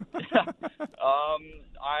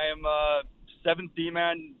 I am a 7th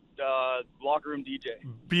D-man, locker room DJ.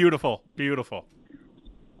 Beautiful, beautiful.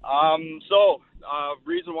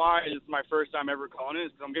 Reason why it's my first time ever calling in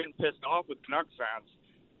is because I'm getting pissed off with Canucks fans.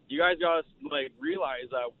 You guys got to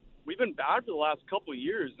realize that we've been bad for the last couple of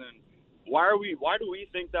years, and why do we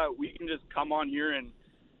think that we can just come on here and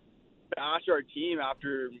bash our team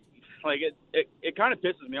after it kind of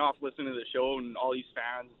pisses me off listening to the show and all these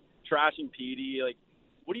fans trashing Petey. Like,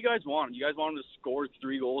 what do you guys want? You guys want him to score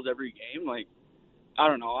 3 goals every game? Like, I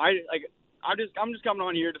don't know. I'm just coming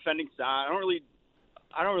on here defending Stat. I don't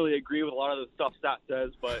really agree with a lot of the stuff Stat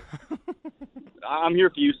says, but I'm here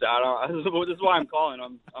for you, Sad. This is why I'm calling.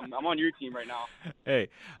 I'm on your team right now. Hey,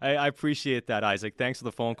 I appreciate that, Isaac. Thanks for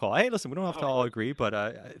the phone call. Hey, listen, we don't have to all agree,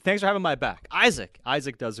 but thanks for having my back. Isaac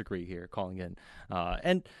does agree here, calling in.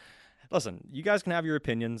 And listen, you guys can have your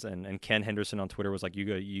opinions, and Ken Henderson on Twitter was like,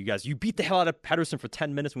 you guys, you beat the hell out of Pedersen for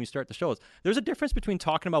 10 minutes when you start the shows. There's a difference between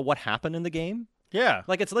talking about what happened in the game. Yeah.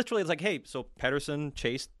 Like, it's like, hey, so Pedersen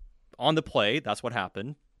chased on the play. That's what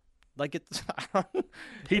happened. Like, it's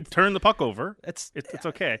he turned the puck over. It's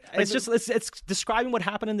okay. It's describing what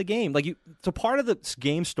happened in the game. Like, so part of the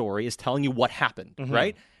game story is telling you what happened,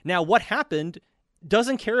 right? Now, what happened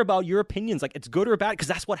doesn't care about your opinions. Like, it's good or bad because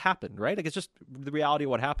that's what happened, right? Like, it's just the reality of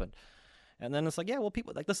what happened. And then it's like, yeah, well,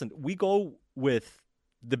 people like, listen, we go with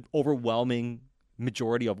the overwhelming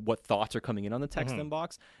majority of what thoughts are coming in on the text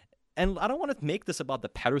inbox. And I don't want to make this about the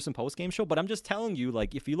Pedersen postgame show, but I'm just telling you,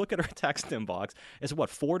 like, if you look at our text inbox, it's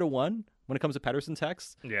 4-1 when it comes to Pedersen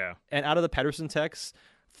texts. Yeah. And out of the Pedersen texts,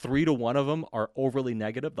 3-1 of them are overly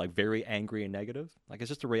negative, like very angry and negative. Like, it's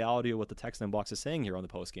just the reality of what the text inbox is saying here on the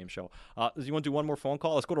postgame show. Do you want to do one more phone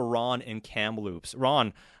call? Let's go to Ron in Kamloops.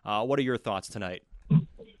 Ron, what are your thoughts tonight?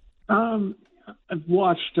 I've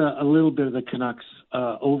watched a little bit of the Canucks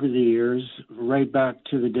over the years, right back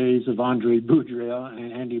to the days of Andre Boudreau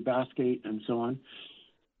and Andy Baskate and so on.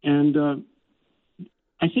 And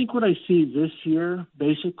I think what I see this year,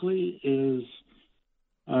 basically, is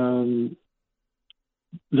the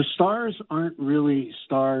stars aren't really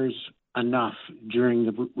stars enough during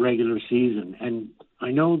the regular season. And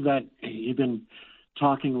I know that you've been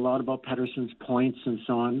talking a lot about Pedersen's points and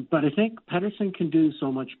so on, but I think Pedersen can do so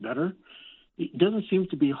much better. He doesn't seem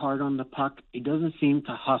to be hard on the puck. He doesn't seem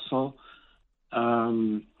to hustle.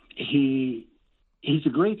 He's a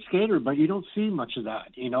great skater, but you don't see much of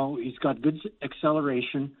that. You know, he's got good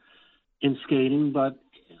acceleration in skating, but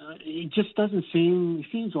he just doesn't seem. He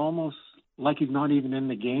seems almost like he's not even in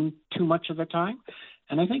the game too much of the time.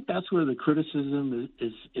 And I think that's where the criticism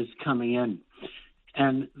is coming in.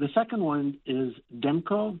 And the second one is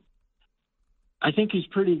Demko. I think he's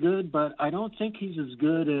pretty good, but I don't think he's as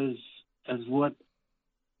good as what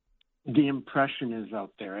the impression is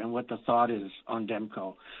out there and what the thought is on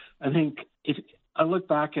Demko. I think if I look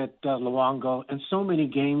back at Luongo and so many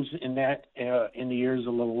games in that in the years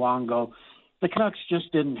of Luongo, the Canucks just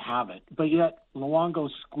didn't have it. But yet Luongo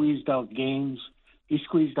squeezed out games, he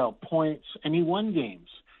squeezed out points, and he won games,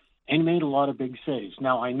 and he made a lot of big saves.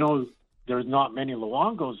 Now, I know there's not many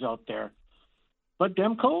Luongos out there, but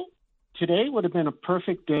Demko, today would have been a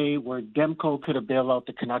perfect day where Demko could have bailed out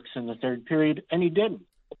the Canucks in the third period, and he didn't.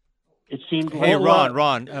 It seemed Hey, like...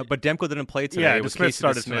 Ron, but Demko didn't play today. Yeah, it was Smith Casey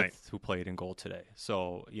started Smith tonight. who played in goal today.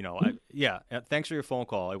 So, you know, thanks for your phone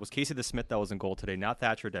call. It was Casey Smith that was in goal today, not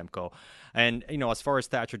Thatcher Demko. And, you know, as far as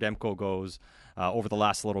Thatcher Demko goes over the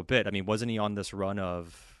last little bit, I mean, wasn't he on this run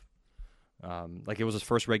of, like it was his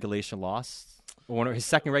first regulation loss? Or his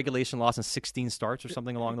second regulation loss in 16 starts or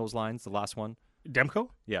something along those lines, the last one? Demko?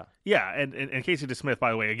 Yeah. Yeah, and Casey DeSmith,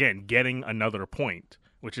 by the way, again, getting another point,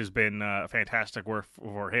 which has been fantastic work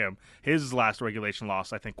for him. His last regulation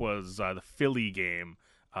loss, I think, was the Philly game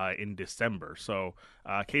in December. So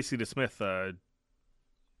Casey DeSmith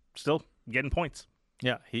still getting points.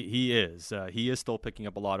 Yeah, he is. He is still picking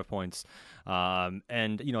up a lot of points.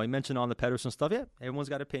 And, you know, I mentioned on the Pedersen stuff, yeah, everyone's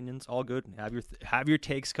got opinions. All good. Have your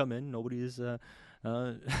takes come in. Nobody's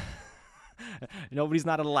nobody's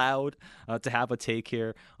not allowed to have a take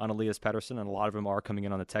here on Elias Pettersson, and a lot of them are coming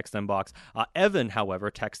in on the text inbox. Evan, however,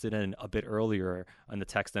 texted in a bit earlier in the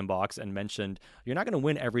text inbox and mentioned, you're not going to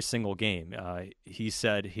win every single game. He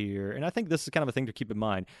said here, and I think this is kind of a thing to keep in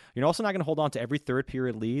mind, you're also not going to hold on to every third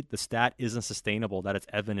period lead. The stat isn't sustainable. That it's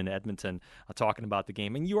Evan in Edmonton talking about the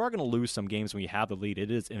game. And you are going to lose some games when you have the lead. It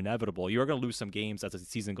is inevitable. You are going to lose some games as the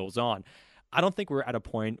season goes on. I don't think we're at a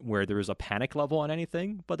point where there is a panic level on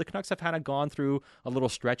anything, but the Canucks have kind of gone through a little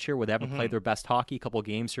stretch here where they haven't played their best hockey, a couple of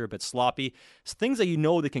games here, a bit sloppy. It's things that you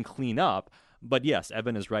know they can clean up, but yes,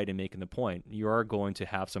 Evan is right in making the point. You are going to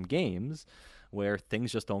have some games where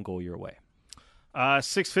things just don't go your way.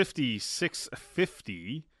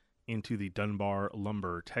 650 into the Dunbar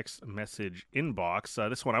Lumber text message inbox.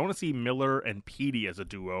 This one, I want to see Miller and Petey as a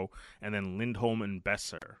duo, and then Lindholm and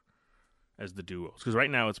Besser as the duos. Because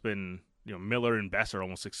right now it's been... You know, Miller and Besser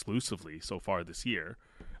almost exclusively so far this year.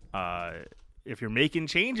 If you're making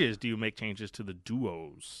changes, do you make changes to the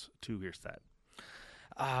duos too? Here's that.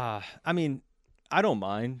 I mean, I don't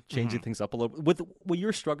mind changing things up a little. When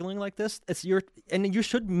you're struggling like this, and you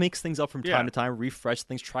should mix things up from time to time, refresh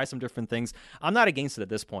things, try some different things. I'm not against it at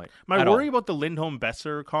this point. My worry about the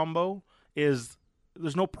Lindholm-Besser combo is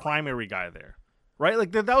there's no primary guy there, right?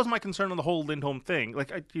 Like that was my concern on the whole Lindholm thing.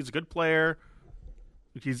 Like he's a good player.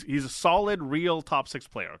 He's a solid, real top 6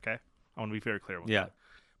 player, okay? I want to be very clear with that.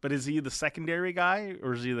 But is he the secondary guy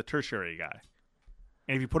or is he the tertiary guy?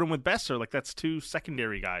 And if you put him with Besser, like that's 2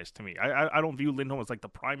 secondary guys to me. I don't view Lindholm as like the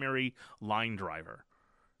primary line driver.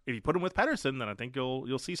 If you put him with Pettersson, then I think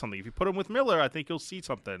you'll see something. If you put him with Miller, I think you'll see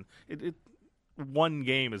something. One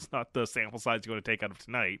game is not the sample size you're going to take out of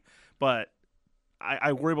tonight, but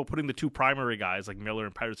I worry about putting the 2 primary guys like Miller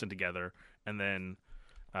and Pettersson together, and then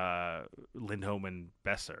Lindholm and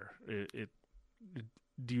Besser.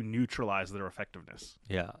 Do you neutralize their effectiveness?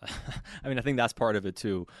 Yeah, I mean, I think that's part of it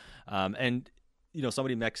too, and.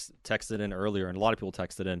 Somebody texted in earlier, and a lot of people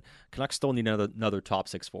texted in, Canucks still need another top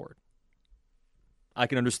 6 forward. I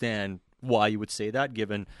can understand why you would say that,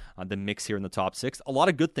 given the mix here in the top 6. A lot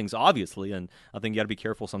of good things, obviously, and I think you got to be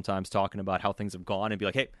careful sometimes talking about how things have gone and be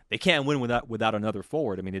like, hey, they can't win without another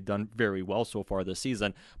forward. I mean, they've done very well so far this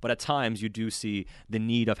season, but at times you do see the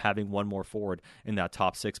need of having one more forward in that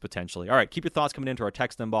top 6 potentially. All right, keep your thoughts coming into our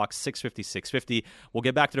text inbox, 650-650. We'll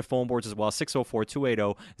get back to the phone boards as well,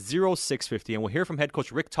 604-280-0650, and we'll hear from head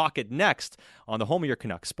coach Rick Tocchet next on the home of your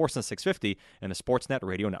Canucks, Sportsnet 650 and the Sportsnet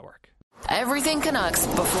Radio Network. Everything Canucks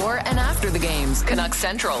before and after the games. Canucks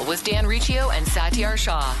Central with Dan Riccio and Satyar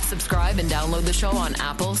Shah. Subscribe and download the show on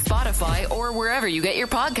Apple, Spotify, or wherever you get your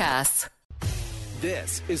podcasts.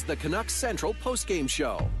 This is the Canucks Central postgame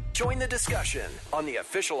show. Join the discussion on the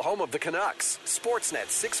official home of the Canucks, Sportsnet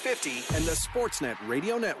 650 and the Sportsnet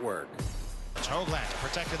Radio Network. Hoagland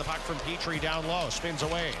protected the puck from Petrie down low. Spins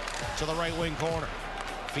away to the right wing corner.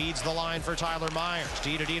 Feeds the line for Tyler Myers.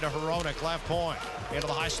 D to Hronek, left point. Into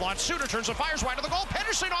the high slot. Suter turns and fires wide to the goal.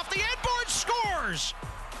 Pettersson off the end board scores!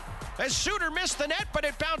 As Suter missed the net, but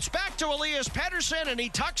it bounced back to Elias Pettersson, and he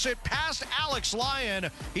tucks it past Alex Lyon.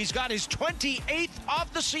 He's got his 28th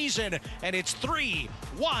of the season, and it's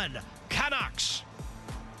 3-1 Canucks.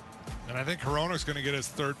 And I think Hronek's going to get his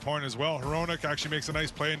 3rd point as well. Hronek actually makes a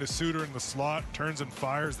nice play into Suter in the slot, turns and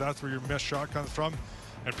fires. That's where your missed shot comes from.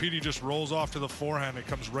 And Petey just rolls off to the forehand. It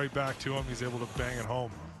comes right back to him. He's able to bang it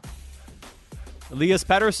home. Elias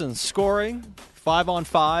Pettersson scoring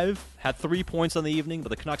 5-on-5, had 3 points on the evening, but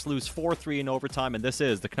the Canucks lose 4-3 in overtime, and this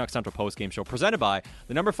is the Canucks Central postgame show presented by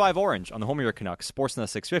the number 5 Orange on the home of your Canucks, Sportsnet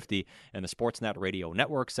 650 and the Sportsnet Radio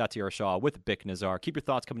Network. Satyar Shah with Bick Nazar. Keep your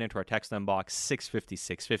thoughts coming into our text inbox,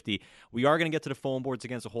 650-650. We are going to get to the phone boards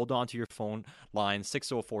again, so hold on to your phone line,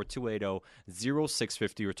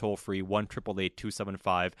 604-280-0650 or toll free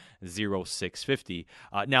 1-888-275-0650.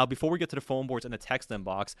 Now, before we get to the phone boards and the text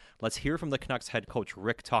inbox, let's hear from the Canucks head coach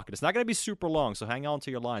Rick Tocchet. It's not going to be super long, so hang on to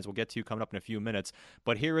your lines. We'll get to you coming up in a few minutes.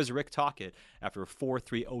 But here is Rick Tocchet after a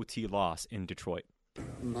 4-3 OT loss in Detroit.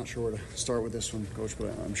 I'm not sure where to start with this one, Coach, but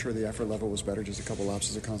I'm sure the effort level was better, just a couple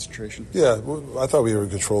lapses of concentration. Yeah, I thought we were in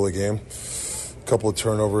control of the game. A couple of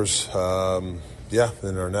turnovers, in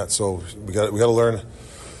our net. So we got to learn.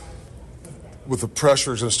 With the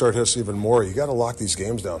pressure is going to start hitting us even more. You got to lock these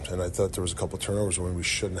games down. And I thought there was a couple of turnovers when we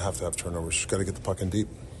shouldn't have to have turnovers. Just got to get the puck in deep.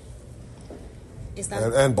 Is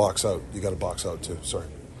that and box out? You got to box out too. Sorry.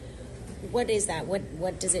 What is that?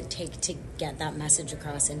 What does it take to get that message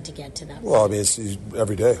across and to get to that? Well, I mean, it's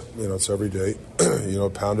every day. It's every day.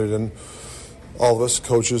 Pounded in. All of us,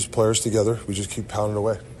 coaches, players together, we just keep pounding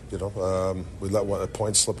away. We let a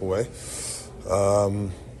point slip away.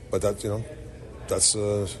 But that, that's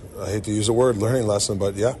I hate to use the word learning lesson,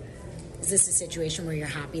 but yeah. Is this a situation where you're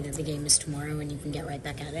happy that the game is tomorrow and you can get right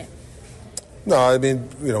back at it? No, I mean,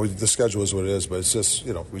 the schedule is what it is, but it's just,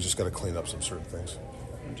 we just got to clean up some certain things.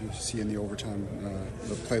 What did you see in the overtime,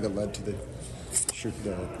 the play that led to the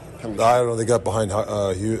penalty? I don't know. They got behind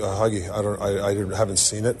Huggy. I haven't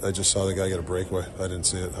seen it. I just saw the guy get a breakaway. I didn't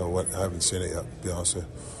see it. I haven't seen it yet, to be honest with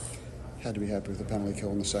you. Had to be happy with the penalty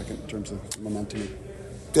kill in the second in terms of momentum.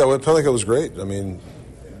 Yeah, well, the penalty kill was great. I mean,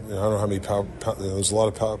 I don't know how many there's a lot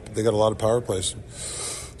of power. They got a lot of power plays.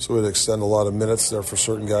 So we'd extend a lot of minutes there for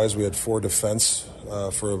certain guys. We had 4 defense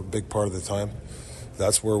for a big part of the time.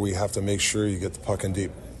 That's where we have to make sure you get the puck in deep,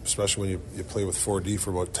 especially when you play with 4D for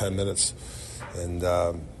about 10 minutes. And,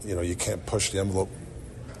 you can't push the envelope.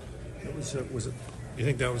 Was it? You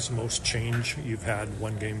think that was the most change you've had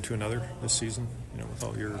one game to another this season? With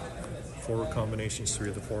all your 4 combinations, 3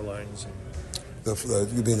 of the 4 lines. You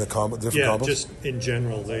mean the different combos? Yeah, just in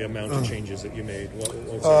general, the amount of changes that you made. What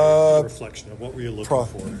was a reflection of what were you looking for?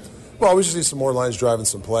 Well, we just need some more lines driving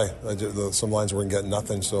some play. Some lines weren't getting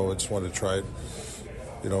nothing, so I just wanted to try it.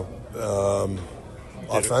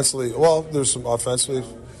 Offensively. Well, there's some offensively.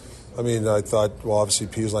 I mean, I thought, obviously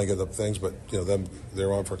P's line get up things, but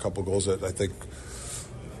they're on for a couple of goals that I think,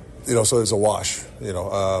 so it's a wash. I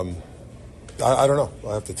don't know.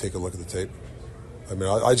 I have to take a look at the tape. I mean,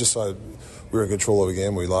 I just saw we were in control of the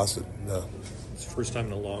game. We lost it. Yeah. It's the first time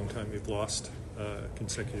in a long time you've lost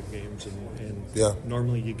consecutive games, and yeah.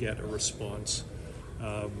 Normally you get a response.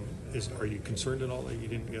 Are you concerned at all that you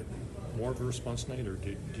didn't get more of a response tonight, or do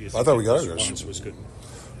you think I thought we got the response was good?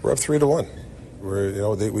 We're up 3-1.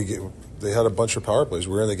 They had a bunch of power plays.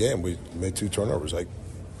 We were in the game. We made 2 turnovers. I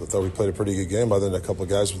thought we played a pretty good game, other than a couple of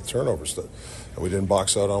guys with turnovers, and we didn't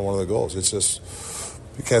box out on one of the goals. It's just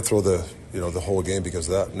you can't throw the whole game because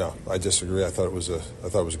of that. No, I disagree. I thought it was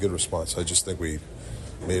a good response. I just think we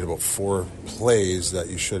made about 4 plays that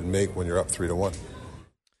you should make when you're up 3-1.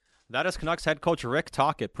 That is Canucks head coach Rick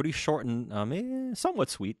Tocchet. Pretty short and somewhat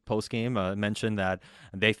sweet post-game. Mentioned that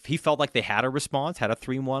he felt like they had a response, had a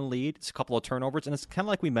 3-1 lead. It's a couple of turnovers, and it's kind of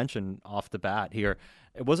like we mentioned off the bat here.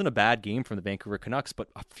 It wasn't a bad game from the Vancouver Canucks, but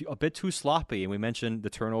a bit too sloppy. And we mentioned the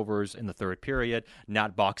turnovers in the third period,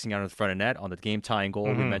 not boxing out in front of net on the game-tying goal.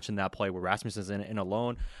 We mentioned that play where Rasmussen's in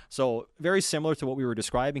alone. So very similar to what we were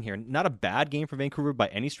describing here. Not a bad game for Vancouver by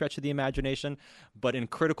any stretch of the imagination, but in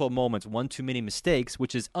critical moments, one too many mistakes,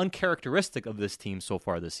 which is uncharacteristic of this team so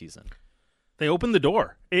far this season. They opened the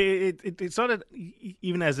door. It's not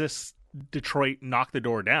even as if Detroit knocked the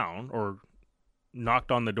door down or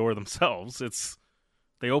knocked on the door themselves.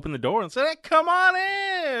 They opened the door and said, "Hey, come on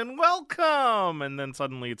in, welcome," and then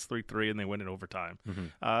suddenly it's 3-3 and they win in overtime.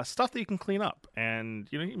 Stuff that you can clean up, and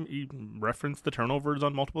you referenced the turnovers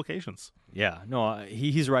on multiple occasions. Yeah, no,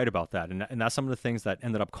 he's right about that, and that's some of the things that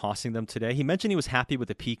ended up costing them today. He mentioned he was happy with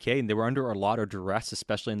the PK, and they were under a lot of duress,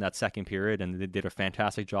 especially in that second period, and they did a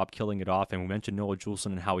fantastic job killing it off. And we mentioned Noah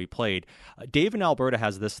Juulsen and how he played. Dave in Alberta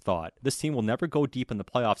has this thought: this team will never go deep in the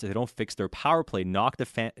playoffs if they don't fix their power play, knock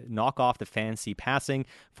off the fancy passing.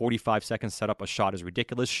 45 seconds set up a shot is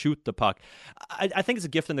ridiculous. Shoot the puck. I think it's a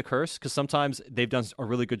gift and a curse, because sometimes they've done a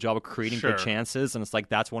really good job of creating good chances, and it's like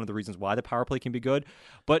that's one of the reasons why the power play can be good.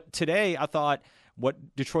 But today, I thought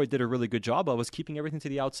what Detroit did a really good job of was keeping everything to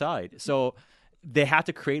the outside. So they had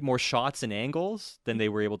to create more shots and angles than they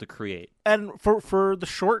were able to create. And for the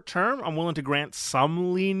short term, I'm willing to grant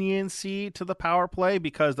some leniency to the power play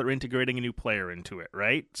because they're integrating a new player into it,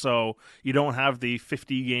 right? So you don't have the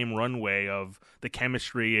 50-game runway of the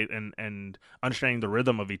chemistry and understanding the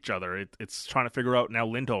rhythm of each other. It's trying to figure out now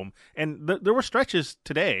Lindholm. And there were stretches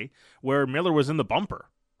today where Miller was in the bumper.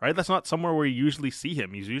 Right, that's not somewhere where you usually see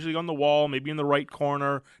him. He's usually on the wall, maybe in the right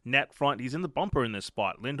corner, net front. He's in the bumper in this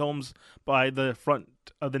spot. Lindholm's by the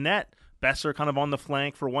front of the net. Besser kind of on the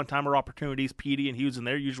flank for one-timer opportunities. Petey and Hughes in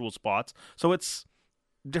their usual spots. So it's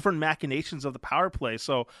different machinations of the power play.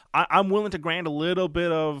 So I'm willing to grant a little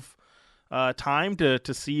bit of time to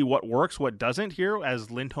see what works, what doesn't here, as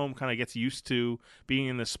Lindholm kind of gets used to being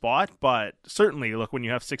in this spot. But certainly, look, when you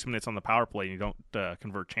have 6 minutes on the power play and you don't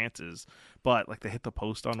convert chances, but like they hit the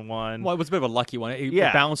post on one. Well, it was a bit of a lucky one. It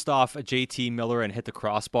bounced off JT Miller and hit the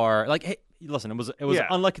crossbar. Like, hey, listen, it was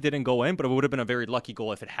unlucky it didn't go in, but it would have been a very lucky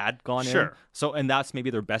goal if it had gone in. So, and that's maybe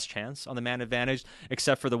their best chance on the man advantage,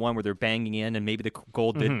 except for the one where they're banging in, and maybe the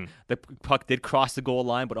puck did cross the goal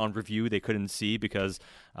line, but on review they couldn't see because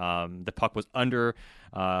the puck was under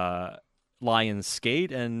Lions'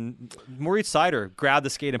 skate, and Moritz Seider grabbed the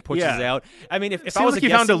skate and pushes it out. I mean, if I was like, he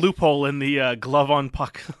found a loophole in the glove on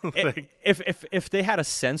puck thing. If they had a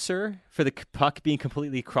sensor for the puck being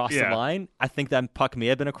completely across the line, I think that puck may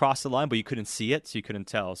have been across the line, but you couldn't see it, so you couldn't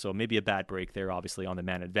tell. So maybe a bad break there, obviously, on the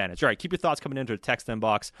man advantage. All right, keep your thoughts coming into the text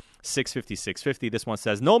inbox, 650-650. This one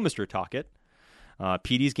says, no, Mr. Tocchet.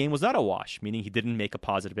 PD's game was not a wash, meaning he didn't make a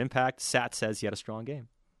positive impact. Sat says he had a strong game.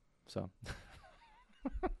 So...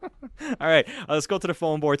 All right, let's go to the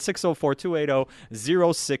phone board,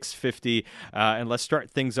 604-280-0650, and let's start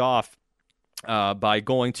things off by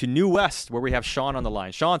going to New West, where we have Sean on the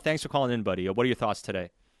line. Sean, thanks for calling in, buddy. What are your thoughts today?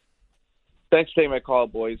 Thanks for taking my call,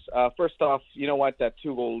 boys. First off, you know what, that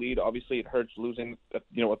 2-goal lead, obviously it hurts losing a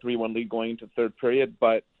 3-1 lead going into the third period,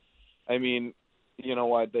 but, I mean, you know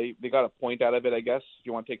what, they got a point out of it, I guess, if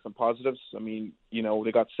you want to take some positives. I mean,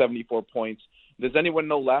 they got 74 points. Does anyone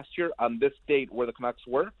know last year on this date where the Canucks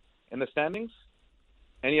were in the standings?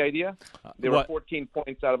 Any idea? They were 14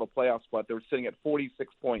 points out of a playoff spot. They were sitting at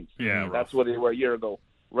 46 points. Yeah, that's where they were a year ago.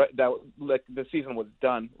 Right, the season was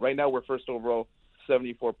done. Right now we're first overall,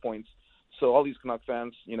 74 points. So all these Canucks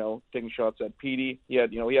fans, taking shots at Petey. He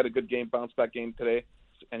had a good game, bounce back game today,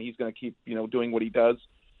 and he's going to keep, doing what he does.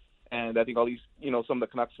 And I think all these, some of the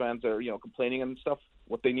Canucks fans are, complaining and stuff.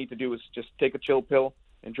 What they need to do is just take a chill pill,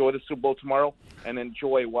 enjoy the Super Bowl tomorrow, and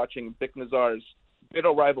enjoy watching Vic Nazar's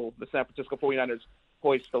bitter rival, the San Francisco 49ers,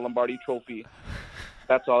 hoist the Lombardi Trophy.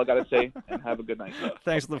 That's all I got to say, and have a good night.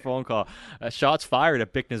 Thanks for the phone call. Shots fired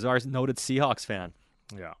at Vic Nazar's noted Seahawks fan.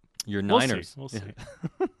 Yeah. Your Niners. We'll see.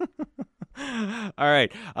 All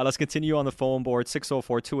right, let's continue on the phone board.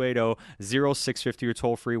 604-280-0650 or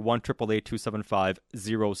toll free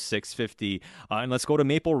 1-888-275-0650. And let's go to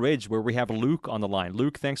Maple Ridge where we have Luke on the line.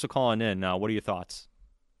 Luke, thanks for calling in. What are your thoughts?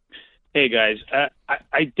 Hey, guys.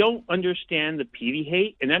 I don't understand the Petey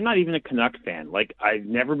hate, and I'm not even a Canuck fan. Like, I've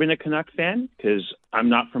never been a Canuck fan because I'm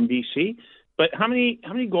not from BC. But how many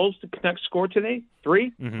goals did Canucks score today?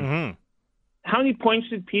 3? Mm-hmm. How many points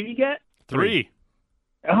did Petey get? 3.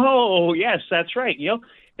 Oh, yes, that's right.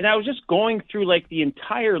 And I was just going through, like, the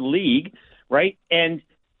entire league, right? And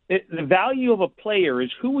the value of a player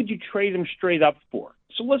is who would you trade him straight up for?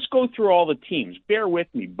 So let's go through all the teams. Bear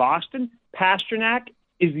with me. Boston, Pasternak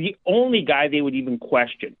is the only guy they would even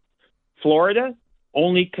question. Florida,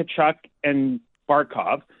 only Tkachuk and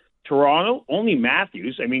Barkov. Toronto, only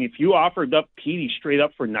Matthews. I mean, if you offered up Petey straight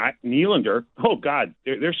up for Nylander, oh, God,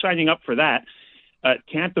 they're signing up for that.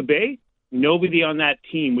 Tampa Bay, nobody on that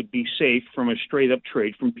team would be safe from a straight-up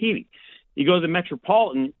trade from Petey. You go to the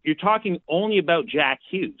Metropolitan, you're talking only about Jack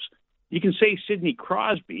Hughes. You can say Sidney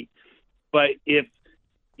Crosby, but if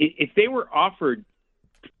they were offered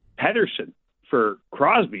Pedersen for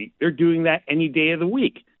Crosby, they're doing that any day of the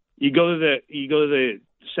week. You go to the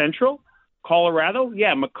Central, Colorado,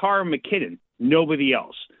 yeah, Makar and McKinnon, nobody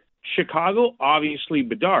else. Chicago, obviously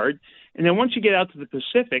Bedard. And then once you get out to the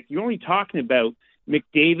Pacific, you're only talking about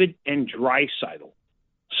McDavid and Draisaitl.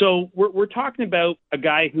 So we're talking about a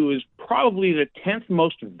guy who is probably the 10th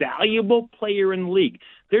most valuable player in the league.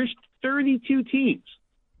 There's 32 teams.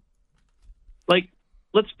 Like,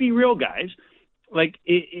 let's be real, guys. Like,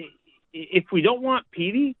 if we don't want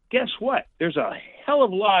Petey, guess what? There's a hell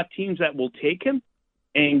of a lot of teams that will take him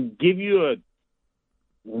and give you a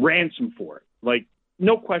ransom for it. Like,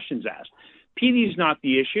 no questions asked. Petey's not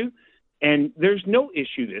the issue, and there's no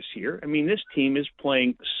issue this year. I mean, this team is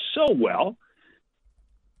playing so well.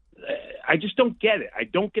 I just don't get it. I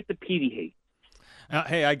don't get the Petey hate.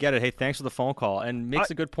 Hey, I get it. Hey, thanks for the phone call. And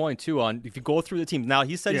makes a good point, too, on if you go through the teams. Now,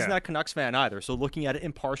 he said he's not a Canucks fan either, so looking at it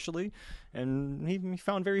impartially, and he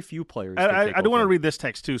found very few players. I do want to read this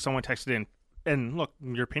text, too. Someone texted in. And look,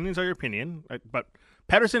 your opinions are your opinion, but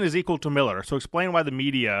Pedersen is equal to Miller. So explain why the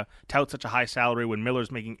media touts such a high salary when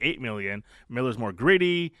Miller's making $8 million. Miller's more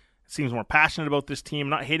gritty, seems more passionate about this team.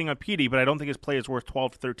 Not hating on Petey, but I don't think his play is worth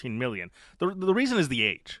 $12 to $13 million. The reason is the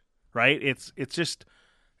age, right? It's just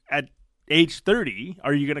at age 30,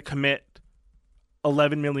 are you going to commit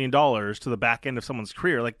 $11 million to the back end of someone's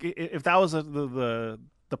career? Like, if that was the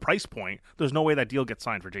price point, there's no way that deal gets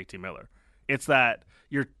signed for JT Miller. It's that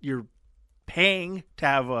you're paying to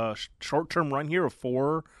have a short-term run here of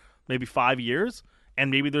 4, maybe 5 years,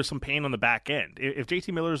 and maybe there's some pain on the back end. If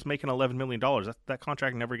JT Miller is making $11 million, that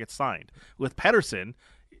contract never gets signed. With Pedersen,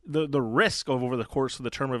 the risk over the course of the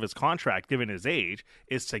term of his contract, given his age,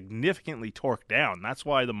 is significantly torqued down. That's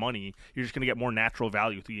why the money, you're just going to get more natural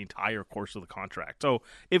value through the entire course of the contract. So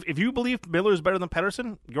if you believe Miller is better than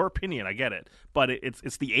Pedersen, your opinion, I get it. But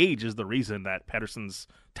it's the age is the reason that Pedersen's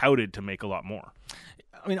touted to make a lot more.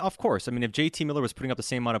 I mean, of course. I mean, if JT Miller was putting up the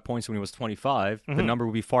same amount of points when he was 25, the number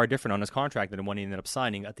would be far different on his contract than when he ended up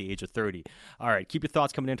signing at the age of 30. All right, keep your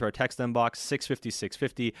thoughts coming into our text inbox,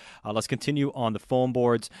 650-650. Let's continue on the phone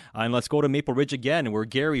boards, and let's go to Maple Ridge again, and we're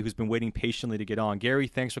Gary, who's been waiting patiently to get on. Gary,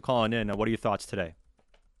 thanks for calling in. What are your thoughts today?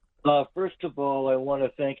 First of all, I want to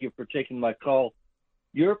thank you for taking my call.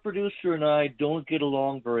 Your producer and I don't get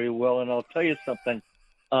along very well, and I'll tell you something.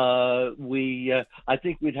 I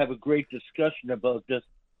think we'd have a great discussion about this.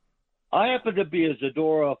 I happen to be a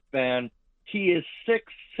Zadorov fan. He is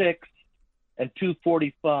 6'6" and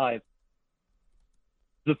 245.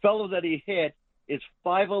 The fellow that he hit is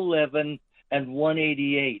 5'11" and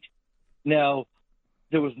 188. Now,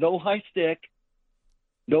 there was no high stick,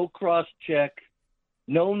 no cross check,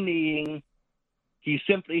 no kneeing. He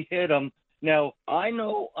simply hit him. Now, I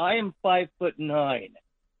know I am 5'9",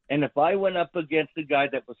 and if I went up against a guy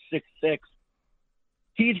that was 6'6",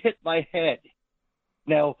 he'd hit my head.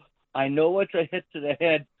 Now, I know it's a hit to the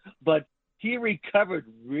head, but he recovered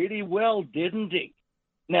really well, didn't he?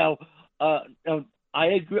 Now, I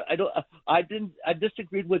agree. I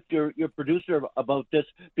disagreed with your producer about this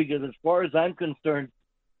because, as far as I'm concerned,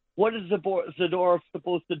 what is Zadorov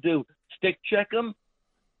supposed to do? Stick check him?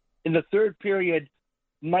 In the third period,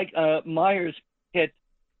 Mike Myers hit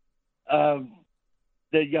the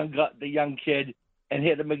young kid and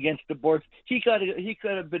hit him against the boards. He could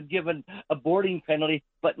have been given a boarding penalty,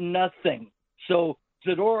 but nothing. So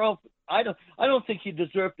Zadorov, I don't think he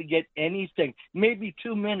deserved to get anything. Maybe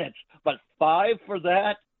 2 minutes, but 5 for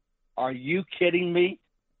that? Are you kidding me?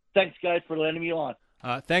 Thanks, guys, for letting me on.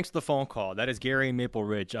 Thanks for the phone call. That is Gary in Maple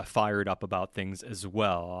Ridge, fired up about things as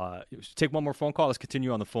well. Take one more phone call. Let's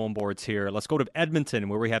continue on the phone boards here. Let's go to Edmonton,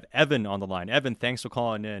 where we have Evan on the line. Evan, thanks for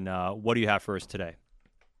calling in. What do you have for us today?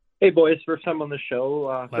 Hey, boys. First time on the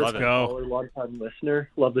show. Let's go. Caller, long-time listener.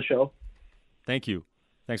 Love the show. Thank you.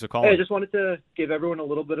 Thanks for calling. Hey, I just wanted to give everyone a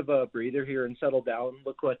little bit of a breather here and settle down.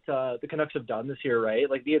 Look what the Canucks have done this year, right?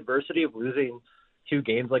 Like, the adversity of losing 2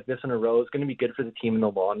 games like this in a row is going to be good for the team in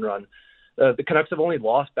the long run. The Canucks have only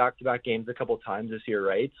lost back-to-back games a couple of times this year,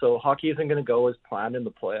 right? So hockey isn't going to go as planned in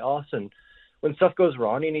the playoffs. And when stuff goes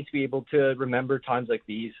wrong, you need to be able to remember times like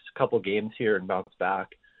these couple games here and bounce back.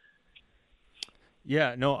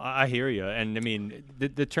 Yeah, no, I hear you. And, I mean,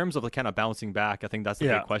 the terms of the kind of bouncing back, I think that's the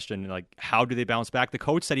big question. Like, how do they bounce back? The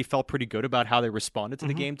coach said he felt pretty good about how they responded to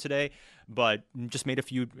the game today, but just made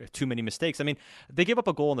too many mistakes. I mean, they gave up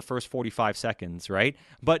a goal in the first 45 seconds, right?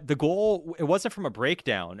 But the goal, it wasn't from a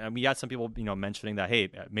breakdown. And we had some people, mentioning that, hey,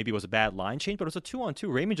 maybe it was a bad line change, but it was a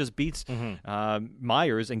 2-on-2. Raymond just beats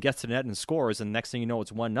Myers and gets to the net and scores, and next thing you know,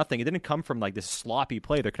 it's 1-0. It didn't come from, like, this sloppy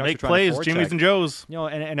play. The Canucks Make plays, Jimmy's and Joe's.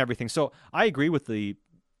 And everything. So I agree with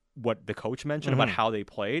what the coach mentioned about how they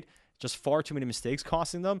played. Just far too many mistakes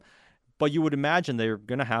costing them. But you would imagine they're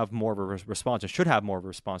going to have more of a response and should have more of a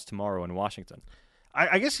response tomorrow in Washington.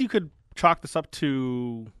 I guess you could chalk this up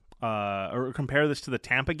to or compare this to the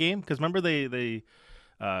Tampa game, because remember they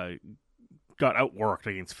got outworked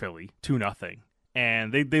against Philly 2-0,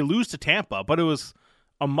 and they lose to Tampa, but it was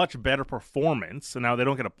a much better performance, and now they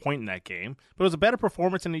don't get a point in that game. But it was a better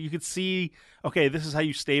performance, and you could see, okay, this is how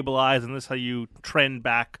you stabilize, and this is how you trend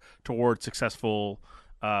back towards successful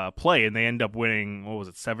play. And they end up winning,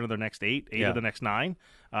 7 of their next 8 of the next 9.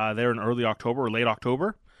 They're in early October or late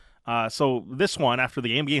October. So this one, after the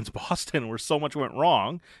game against Boston, where so much went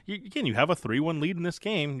wrong, you have a 3-1 lead in this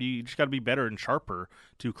game. You just got to be better and sharper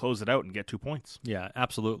to close it out and get 2 points. Yeah,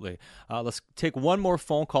 absolutely. Let's take one more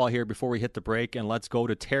phone call here before we hit the break, and let's go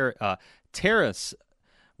to Terrace,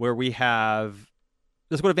 where we have.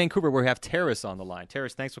 Let's go to Vancouver, where we have Terrace on the line.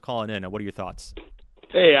 Terrace, thanks for calling in. What are your thoughts?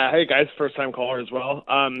 Hey guys, first time caller as well.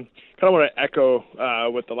 Kind of want to echo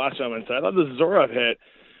what the last gentleman said. I thought the Zorov hit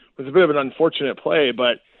was a bit of an unfortunate play,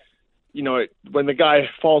 but when the guy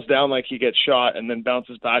falls down like he gets shot and then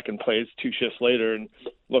bounces back and plays 2 shifts later and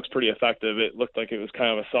looks pretty effective, it looked like it was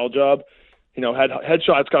kind of a sell job.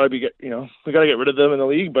 Headshots got to be, we got to get rid of them in the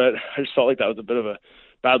league, but I just felt like that was a bit of a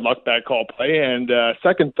bad luck, bad call play. And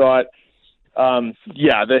second thought,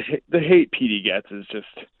 the hate PD gets is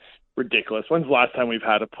just ridiculous. When's the last time we've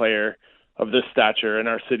had a player of this stature in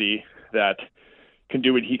our city that can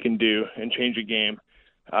do what he can do and change a game?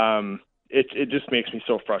 It just makes me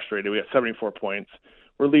so frustrated. We have 74 points.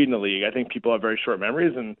 We're leading the league. I think people have very short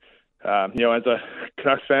memories, and as a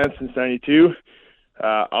Canucks fan since '92,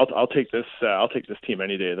 I'll take this team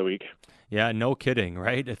any day of the week. Yeah, no kidding,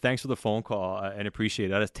 right? Thanks for the phone call and appreciate it.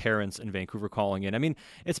 That is Terrence in Vancouver calling in. I mean,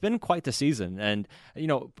 it's been quite the season. And,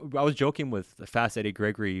 I was joking with Fast Eddie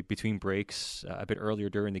Gregory between breaks a bit earlier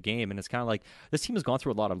during the game, and it's kind of like this team has gone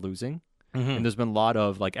through a lot of losing. And there's been a lot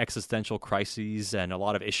of existential crises and a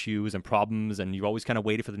lot of issues and problems, and you always kind of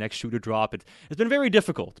waited for the next shoe to drop. It's been very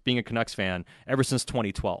difficult being a Canucks fan ever since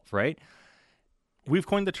 2012, right? We've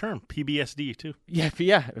coined the term PBSD too. Yeah,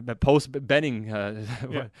 post-Benning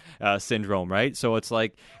syndrome, right? So it's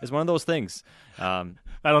one of those things. I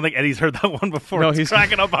don't think Eddie's heard that one before. No, he's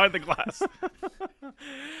cracking up behind the glass.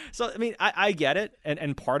 So I mean, I get it,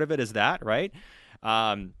 and part of it is that, right?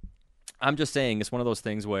 I'm just saying it's one of those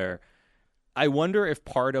things where I wonder if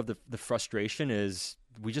part of the frustration is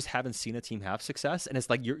we just haven't seen a team have success, and it's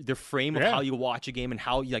like the frame of how you watch a game and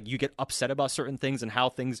how you get upset about certain things and how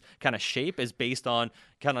things kind of shape is based on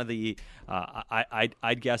kind of the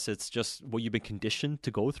I'd guess it's just what you've been conditioned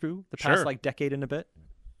to go through the past decade and a bit.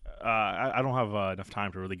 I don't have enough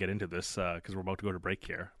time to really get into this because we're about to go to break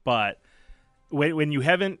here. But when you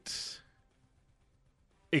haven't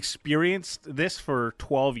experienced this for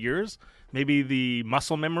 12 years, maybe the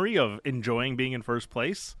muscle memory of enjoying being in first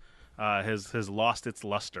place has lost its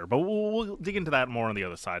luster. But we'll dig into that more on the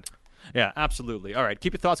other side. Yeah, absolutely. All right,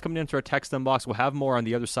 keep your thoughts coming into our text inbox. We'll have more on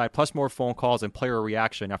the other side, plus more phone calls and player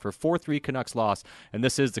reaction after a 4-3 Canucks loss. And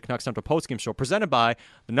this is the Canucks Central Postgame Show presented by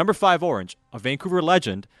the number 5 Orange, a Vancouver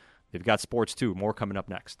legend. They've got sports too. More coming up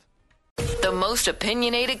next. The most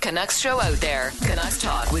opinionated Canucks show out there. Canucks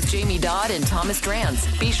Talk with Jamie Dodd and Thomas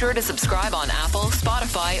Drance. Be sure to subscribe on Apple,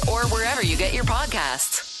 Spotify, or wherever you get your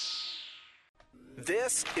podcasts.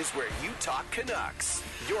 This is where you talk Canucks.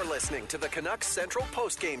 You're listening to the Canucks Central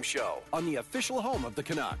Postgame Show on the official home of the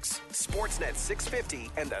Canucks, Sportsnet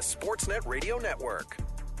 650 and the Sportsnet Radio Network.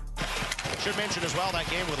 Should mention as well that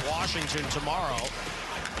game with Washington tomorrow.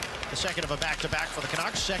 The second of a back-to-back for the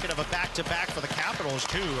Canucks, second of a back-to-back for the Capitals,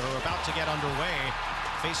 too, are about to get underway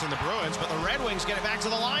facing the Bruins. But the Red Wings get it back to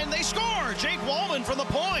the line. They score! Jake Wallman from the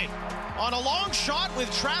point on a long shot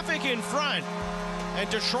with traffic in front. And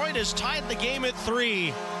Detroit has tied the game at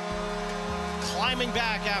 3, climbing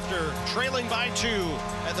back after trailing by 2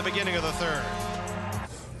 at the beginning of the third.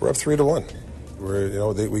 We're up 3-1.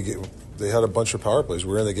 They had a bunch of power plays.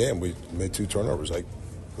 We were in the game. We made 2 turnovers. I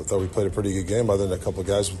thought we played a pretty good game, other than a couple of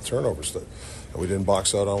guys with turnovers. And we didn't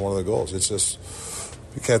box out on one of the goals. It's just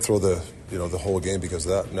you can't throw the whole game because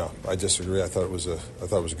of that. No, I disagree. I thought it was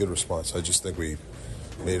a good response. I just think we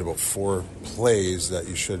made about 4 plays that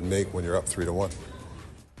you should make when you're up 3-1.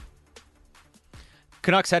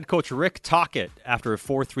 Canucks head coach Rick Tocchet after a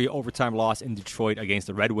 4-3 overtime loss in Detroit against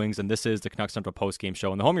the Red Wings, and this is the Canucks Central postgame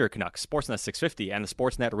show on the home of your Canucks, Sportsnet 650 and the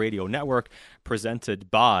Sportsnet Radio Network, presented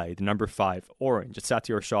by the number 5 Orange. It's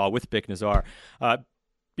Satyar Shah with Bick Nazar.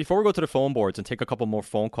 Before we go to the phone boards and take a couple more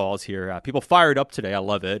phone calls here, people fired up today. I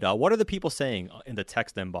love it. What are the people saying in the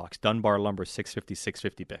text inbox? Dunbar Lumber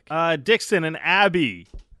 650 Bick. Dixon and Abby.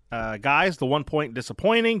 Guys, the 1 point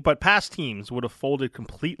disappointing, but past teams would have folded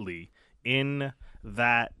completely in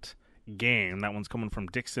that game. That one's coming from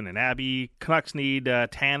Dixon and Abby. Canucks need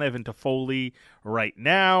Tanev and Toffoli right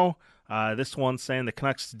now. This one's saying the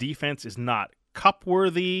Canucks defense is not cup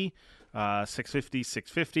worthy.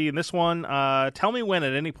 650. And this one, tell me when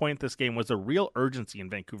at any point this game was a real urgency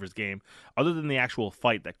in Vancouver's game, other than the actual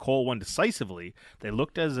fight that Cole won decisively. They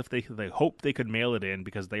looked as if they hoped they could mail it in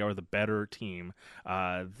because they are the better team.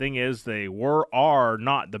 Thing is, they are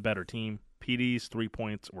not the better team. PD's 3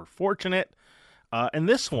 points were fortunate. And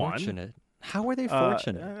this Fortunate? one... How are they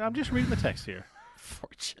fortunate? I'm just reading the text here.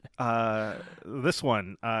 Fortunate. This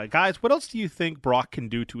one. Guys, what else do you think Brock can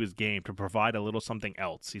do to his game to provide a little something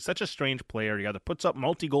else? He's such a strange player. He either puts up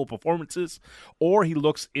multi-goal performances or he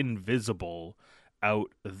looks invisible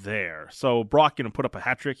out there. So Brock put up a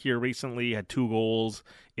hat trick here recently, had 2 goals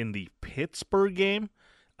in the Pittsburgh game.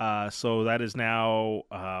 So that is now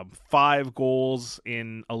 5 goals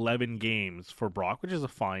in 11 games for Brock, which is a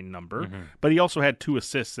fine number. Mm-hmm. But he also had 2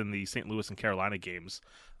 assists in the St. Louis and Carolina games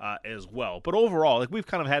as well. But overall, we've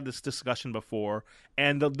kind of had this discussion before,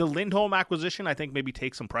 and the Lindholm acquisition, I think, maybe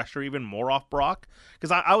takes some pressure even more off Brock, because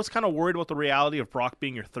I was kind of worried about the reality of Brock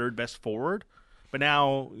being your 3rd best forward, but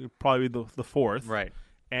now you're probably the 4th. Right.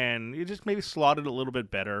 And you just maybe slotted a little bit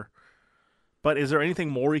better. But is there anything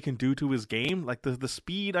more he can do to his game? Like the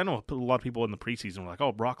speed, I know a lot of people in the preseason were like,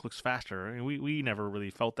 oh, Brock looks faster. I mean, we never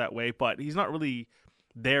really felt that way, but he's not really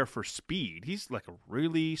there for speed. He's like a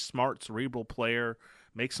really smart, cerebral player,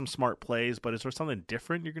 makes some smart plays, but is there something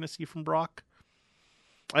different you're going to see from Brock?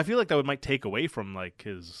 I feel like that might take away from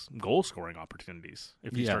his goal scoring opportunities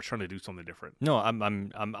if he starts trying to do something different. No,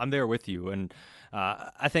 I'm there with you, and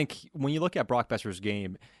I think when you look at Brock Besser's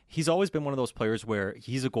game, he's always been one of those players where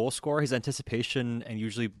he's a goal scorer. His anticipation and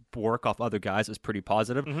usually work off other guys is pretty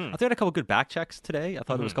positive. Mm-hmm. I think he had a couple good back checks today. I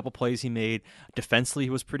thought there was a couple plays he made defensively. He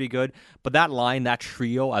was pretty good, but that line, that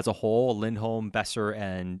trio as a whole, Lindholm, Besser,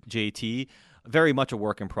 and JT. Very much a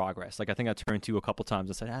work in progress. I think I turned to you a couple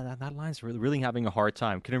times and said, that line's really having a hard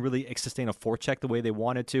time. Couldn't really sustain a forecheck the way they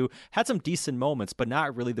wanted to. Had some decent moments, but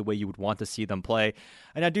not really the way you would want to see them play.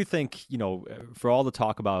 And I do think, for all the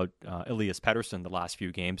talk about Elias Pettersson the last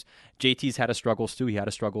few games, JT's had his struggles too. He had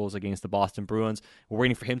his struggles against the Boston Bruins. We're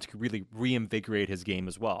waiting for him to really reinvigorate his game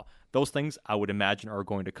as well. Those things, I would imagine, are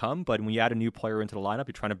going to come. But when you add a new player into the lineup,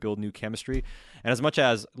 you're trying to build new chemistry. And as much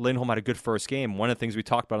as Lindholm had a good first game, one of the things we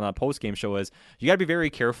talked about on that post-game show is you got to be very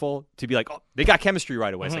careful to be like, oh, they got chemistry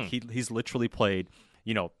right away. Mm-hmm. It's he's literally played,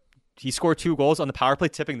 he scored 2 goals on the power play,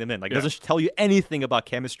 tipping them in. It doesn't tell you anything about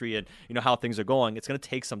chemistry and how things are going. It's going to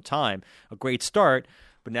take some time. A great start,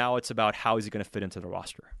 but now it's about how is he going to fit into the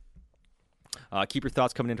roster. Keep your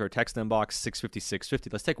thoughts coming into our text inbox, 650.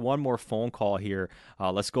 Let's take one more phone call here.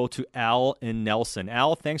 Let's go to Al in Nelson.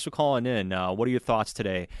 Al, thanks for calling in. What are your thoughts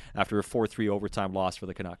today after a 4-3 overtime loss for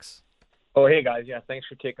the Canucks? Oh, hey, guys. Yeah, thanks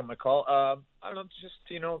for taking my call. I don't know, just,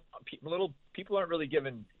 people aren't really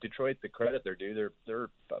giving Detroit the credit they're due. They're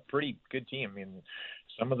a pretty good team. I mean,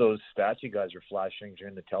 some of those stats you guys are flashing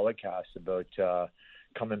during the telecast about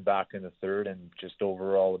coming back in the third and just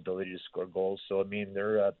overall ability to score goals. So, I mean,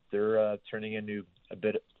 they're turning into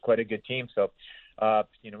quite a good team. So,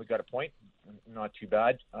 we got a point. Not too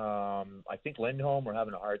bad. I think Lindholm, we're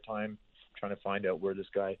having a hard time trying to find out where this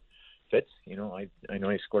guy fits. I know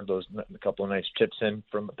he scored a couple of nice chips in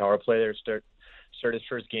from the power play there start his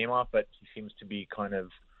first game off, but he seems to be kind of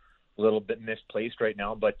a little bit misplaced right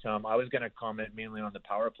now. But I was going to comment mainly on the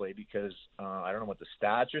power play because I don't know what the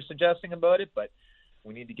stats are suggesting about it, but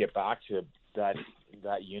we need to get back to that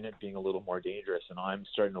unit being a little more dangerous. And I'm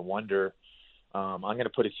starting to wonder. I'm going to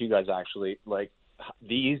put it to you guys actually. Like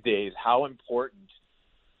these days, how important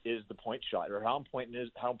is the point shot, or how important is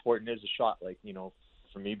the shot? Like, you know,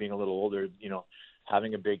 for me being a little older, you know,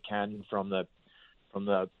 having a big cannon from the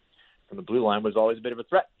blue line was always a bit of a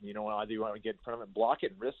threat. You know, either you want to get in front of it and block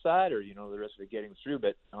it and risk that, or, you know, the rest of it getting through.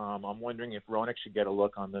 But I'm wondering if Roenick should get a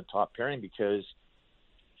look on the top pairing, because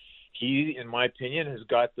he, in my opinion, has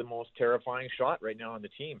got the most terrifying shot right now on the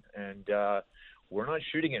team. And we're not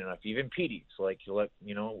shooting it enough. Even Petey. So, like,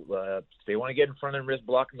 if they want to get in front and risk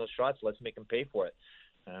blocking those shots, let's make them pay for it.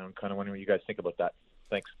 I'm kind of wondering what you guys think about that.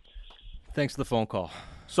 Thanks. Thanks for the phone call.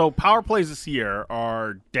 So power plays this year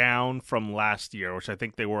are down from last year, which I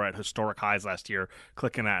think they were at historic highs last year,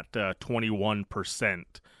 clicking at 21%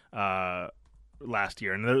 last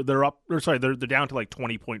year, and they're up. Or sorry, they're down to like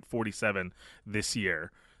 20.47 this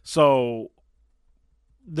year. So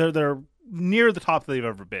they're near the top they've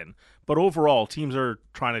ever been. But overall, teams are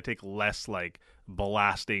trying to take less like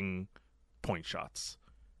blasting point shots,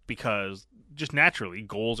 because just naturally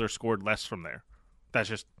goals are scored less from there. That's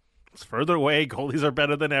just, it's further away. Goalies are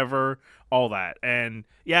better than ever, all that. And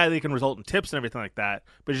yeah, they can result in tips and everything like that.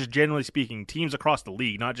 But just generally speaking, teams across the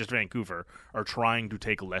league, not just Vancouver, are trying to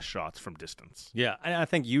take less shots from distance. Yeah, and I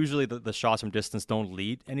think usually the shots from distance don't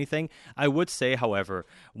lead anything. I would say, however,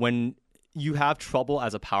 when you have trouble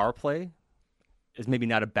as a power play, is maybe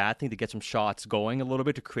not a bad thing to get some shots going a little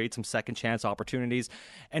bit, to create some second chance opportunities.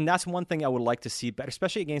 And that's one thing I would like to see better,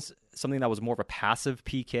 especially against something that was more of a passive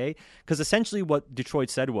PK, because essentially what Detroit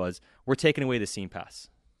said was, we're taking away the seam pass.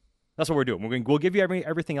 That's what we're doing. We'll give you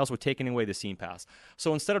everything else. We're taking away the seam pass.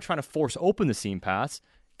 So instead of trying to force open the seam pass,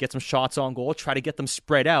 get some shots on goal, try to get them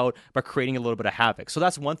spread out by creating a little bit of havoc. So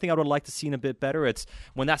that's one thing I would like to see a bit better. It's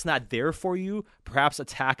when that's not there for you, perhaps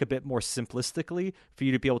attack a bit more simplistically for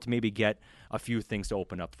you to be able to maybe get a few things to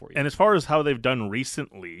open up for you. And as far as how they've done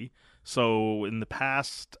recently, so in the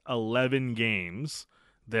past 11 games,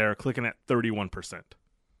 they're clicking at 31%,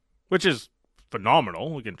 which is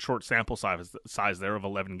phenomenal. Again, short sample size there of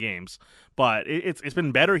 11 games, but it's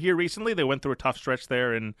been better here recently. They went through a tough stretch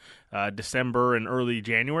there in December and early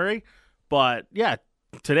January, but yeah,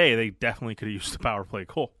 today they definitely could have used the power play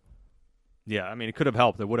goal. Yeah, I mean, it could have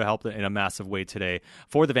helped. It would have helped in a massive way today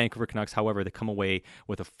for the Vancouver Canucks. However, they come away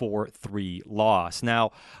with a 4-3 loss.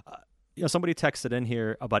 Now, somebody texted in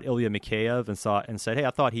here about Ilya Mikheyev and said, hey,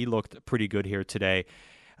 I thought he looked pretty good here today.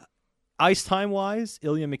 Ice time-wise,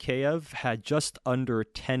 Ilya Mikheyev had just under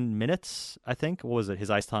 10 minutes, I think. What was it,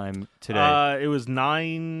 his ice time today? It was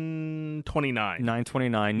 9:29.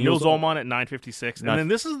 9:29. Nils Ullmann at 9:56. And then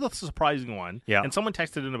this is the surprising one. Yeah. And someone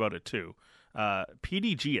texted in about it too.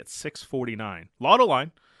 PDG at 6:49. Lotto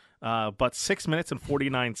line, but 6 minutes and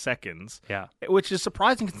 49 seconds. Yeah. Which is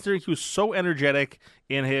surprising considering he was so energetic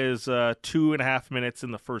in his 2.5 minutes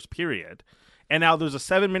in the first period. And now there's a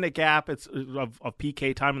 7-minute gap of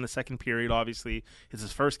PK time in the second period, obviously. It's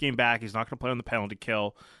his first game back. He's not going to play on the penalty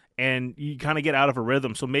kill. And you kind of get out of a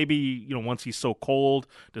rhythm. So maybe, once he's so cold,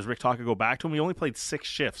 does Rick Tocchet go back to him? He only played 6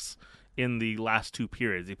 shifts in the last 2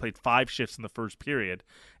 periods. He played 5 shifts in the first period.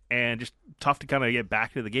 And just tough to kind of get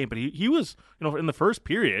back to the game. But he was, in the first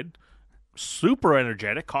period, super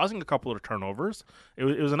energetic, causing a couple of turnovers. It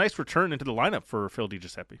was a nice return into the lineup for Phil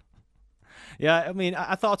DiGiuseppe. Yeah, I mean,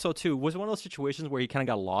 I thought so too. Was it one of those situations where he kind of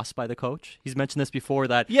got lost by the coach? He's mentioned this before,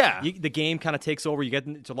 that the game kind of takes over. You get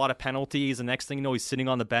into a lot of penalties, and next thing you know, he's sitting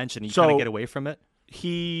on the bench, and you kind of get away from it.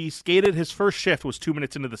 He skated, his first shift was 2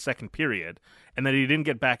 minutes into the second period, and then he didn't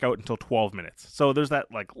get back out until 12 minutes. So there's that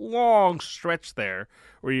long stretch there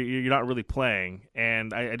where you're not really playing,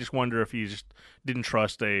 and I just wonder if he just didn't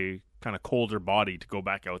trust a kind of colder body to go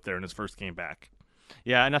back out there in his first game back.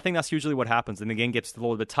 Yeah, and I think that's usually what happens. And the game gets a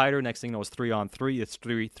little bit tighter. Next thing you know, it's 3-on-3. It's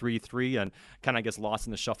 3-3-3, and kind of gets lost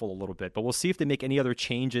in the shuffle a little bit. But we'll see if they make any other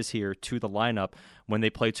changes here to the lineup when they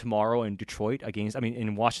play tomorrow in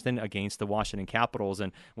in Washington against the Washington Capitals.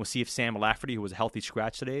 And we'll see if Sam Lafferty, who was a healthy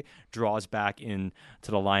scratch today, draws back into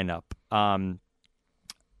the lineup.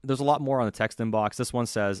 There's a lot more on the text inbox. This one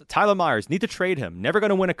says, Tyler Myers, need to trade him. Never going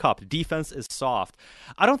to win a cup. Defense is soft.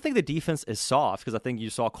 I don't think the defense is soft, because I think you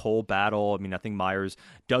saw Cole battle. I mean, I think Myers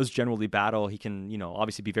does generally battle. He can,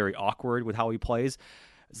 obviously be very awkward with how he plays.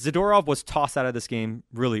 Zadorov was tossed out of this game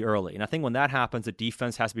really early. And I think when that happens, the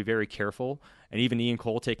defense has to be very careful. And even Ian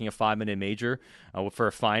Cole taking a 5-minute major for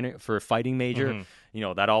a fighting major,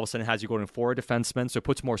 that all of a sudden has you going forward defensemen. So it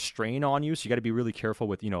puts more strain on you. So you got to be really careful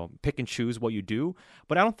with, pick and choose what you do.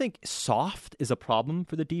 But I don't think soft is a problem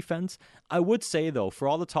for the defense. I would say, though, for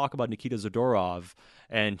all the talk about Nikita Zadorov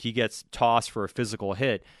and he gets tossed for a physical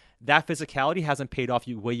hit, that physicality hasn't paid off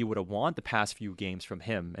the way you would have wanted the past few games from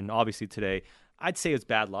him. And obviously today, I'd say it's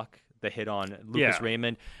bad luck, the hit on Lucas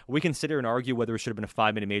Raymond. We can sit here and argue whether it should have been a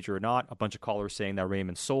 5-minute major or not. A bunch of callers saying that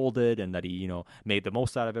Raymond sold it and that he, made the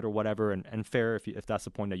most out of it or whatever. And fair if that's the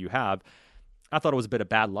point that you have. I thought it was a bit of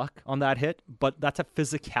bad luck on that hit, but that's a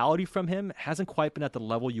physicality from him. Hasn't quite been at the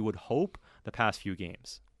level you would hope the past few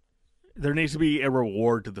games. There needs to be a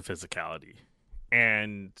reward to the physicality.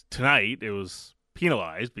 And tonight it was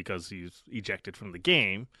penalized because he's ejected from the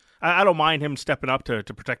game. I don't mind him stepping up to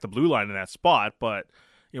protect the blue line in that spot, but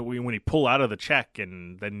when you pull out of the check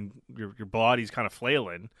and then your body's kind of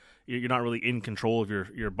flailing, you're not really in control of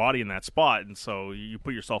your body in that spot, and so you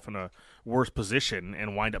put yourself in a worse position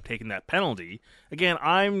and wind up taking that penalty. Again,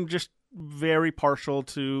 I'm just very partial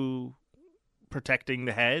to protecting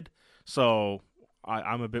the head, so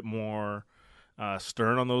I'm a bit more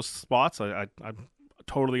stern on those spots. I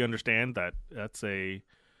totally understand that that's a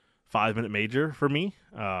 5-minute major for me.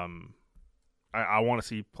 I want to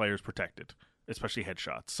see players protected, especially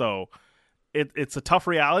headshots. So it's a tough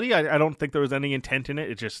reality. I don't think there was any intent in it.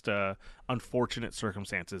 It's just unfortunate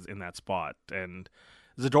circumstances in that spot. And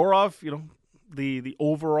Zadorov, the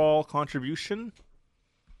overall contribution,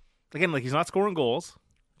 again, he's not scoring goals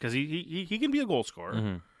because he can be a goal scorer.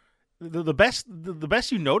 Mm-hmm. The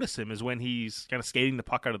best you notice him is when he's kind of skating the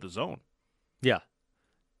puck out of the zone. Yeah.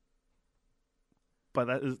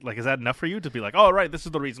 But is that enough for you to be like, oh, right, this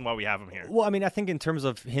is the reason why we have him here? Well, I mean, I think in terms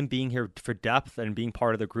of him being here for depth and being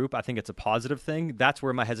part of the group, I think it's a positive thing. That's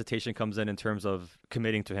where my hesitation comes in terms of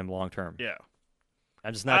committing to him long term. Yeah.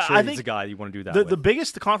 I'm just not sure he's a guy you want to do that with. The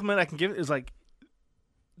biggest compliment I can give is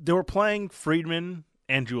they were playing Friedman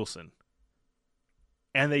and Juleson,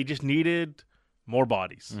 and they just needed more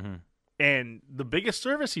bodies. Mm-hmm. And the biggest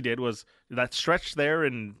service he did was that stretch there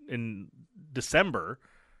in December.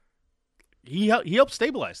 He helped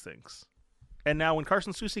stabilize things. And now when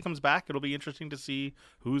Carson Soucy comes back, it'll be interesting to see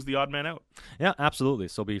who's the odd man out. Yeah, absolutely.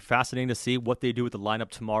 So it'll be fascinating to see what they do with the lineup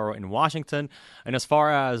tomorrow in Washington. And as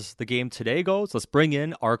far as the game today goes, let's bring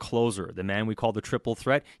in our closer, the man we call the triple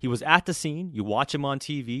threat. He was at the scene. You watch him on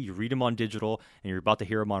TV, you read him on digital, and you're about to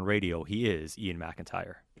hear him on radio. He is Ian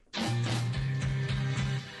McIntyre.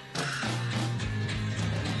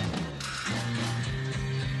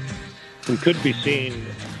 We could be seeing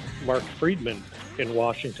Mark Friedman in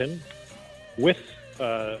Washington with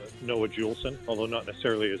Noah Juleson, although not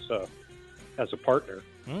necessarily as a partner,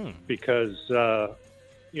 because the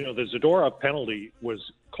Zadorov penalty was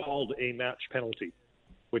called a match penalty,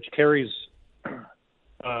 which carries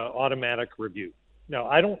automatic review. Now,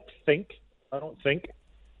 I don't think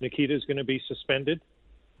Nikita is going to be suspended.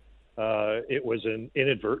 It was an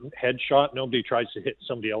inadvertent headshot. Nobody tries to hit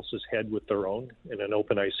somebody else's head with their own in an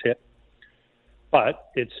open ice hit. But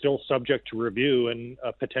it's still subject to review and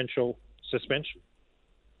a potential suspension.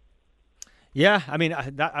 Yeah, I mean,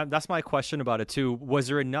 that's my question about it, too. Was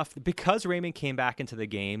there enough, because Raymond came back into the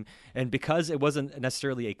game and because it wasn't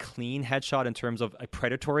necessarily a clean headshot in terms of a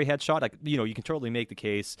predatory headshot, you can totally make the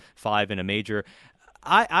case 5 in a major.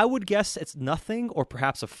 I would guess it's nothing or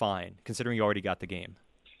perhaps a fine, considering you already got the game.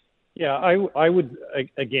 Yeah, I would,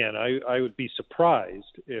 again, I would be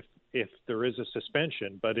surprised if there is a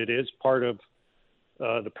suspension, but it is part of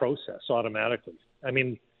the process automatically. I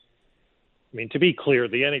mean, to be clear,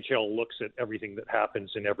 the NHL looks at everything that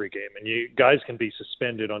happens in every game, and you guys can be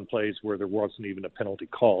suspended on plays where there wasn't even a penalty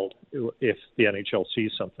called if the NHL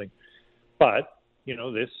sees something. But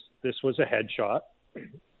this was a headshot,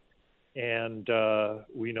 and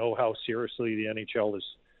we know how seriously the NHL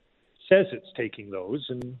says it's taking those,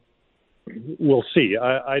 and we'll see.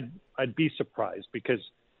 I'd be surprised because,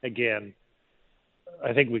 again,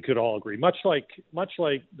 I think we could all agree, much like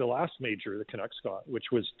the last major the Canucks got, which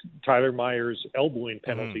was Tyler Myers' elbowing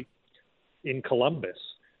penalty in Columbus.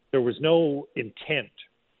 There was no intent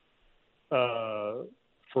for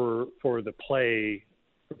the play,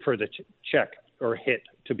 for the check or hit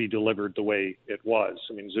to be delivered the way it was.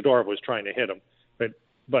 I mean, Zadorov was trying to hit him,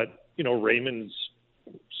 but Raymond's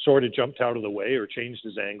sort of jumped out of the way or changed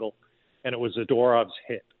his angle, and it was Zadorov's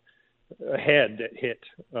head that hit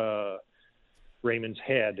Raymond's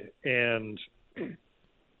head. And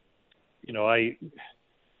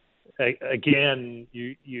again,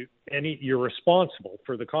 you're responsible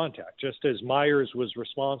for the contact, just as Myers was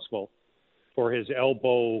responsible for his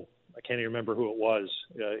elbow. I can't even remember who it was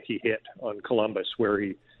he hit on Columbus, where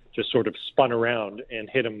he just sort of spun around and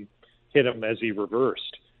hit him as he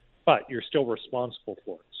reversed. But you're still responsible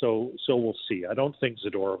for it. So we'll see. I don't think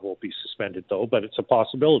Zadorov will be suspended, though, but it's a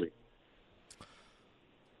possibility.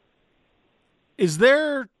 Is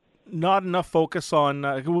there not enough focus on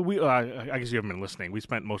I guess you haven't been listening. We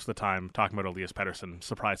spent most of the time talking about Elias Pettersson.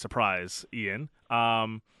 Surprise, surprise, Ian.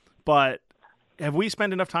 But have we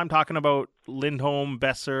spent enough time talking about Lindholm,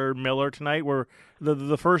 Besser, Miller tonight? Where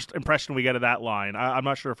the first impression we get of that line, I'm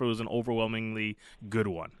not sure if it was an overwhelmingly good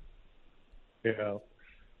one. Yeah.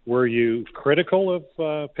 Were you critical of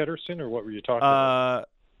Pettersson, or what were you talking about?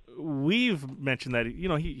 We've mentioned that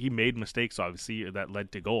he made mistakes, obviously, that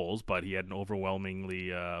led to goals, but he had an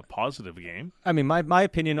overwhelmingly positive game. I mean, my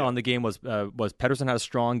opinion on the game was Pettersson had a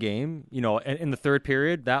strong game. In the third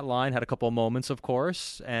period, that line had a couple of moments, of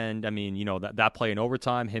course, and I mean, that play in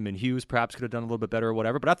overtime, him and Hughes perhaps could have done a little bit better or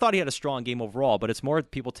whatever. But I thought he had a strong game overall. But it's more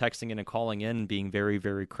people texting in and calling in, being very,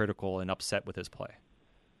 very critical and upset with his play.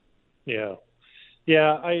 Yeah,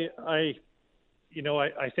 I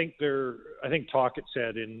think Tocchet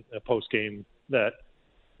said in a post game that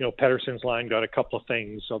Pettersson's line got a couple of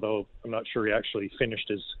things, although I'm not sure he actually finished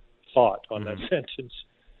his thought on that sentence.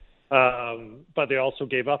 But they also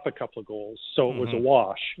gave up a couple of goals, so it was a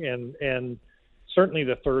wash. And certainly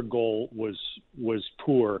the third goal was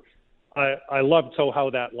poor. I loved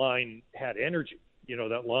how that line had energy.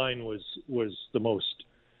 That line was the most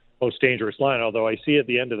dangerous line. Although I see at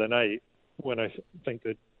the end of the night when I think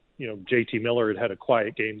that JT Miller had a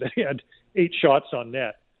quiet game, that he had 8 shots on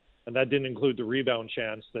net, and that didn't include the rebound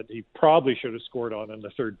chance that he probably should have scored on in the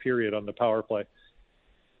third period on the power play.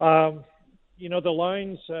 The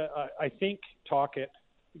lines, I think Tocchet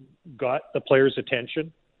got the players'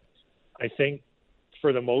 attention. I think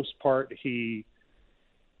for the most part he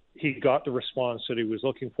got the response that he was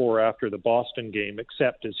looking for after the Boston game,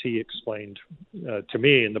 except, as he explained to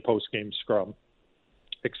me in the post-game scrum,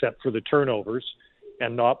 except for the turnovers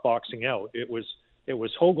and not boxing out. It was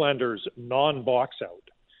Höglander's non-box out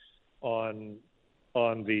on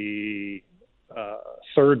the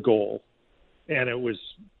third goal, and it was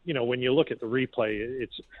when you look at the replay,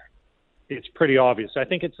 it's pretty obvious. I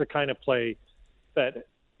think it's the kind of play that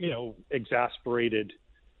exasperated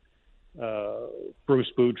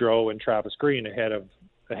Bruce Boudreau and Travis Green ahead of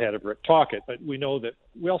Rick Tocchet. But we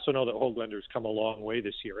also know that Höglander's come a long way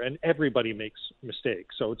this year, and everybody makes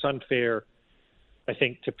mistakes, so it's unfair, I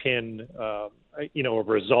think, to pin, a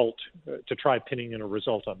result, to try pinning in a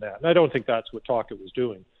result on that. And I don't think that's what Tocchet was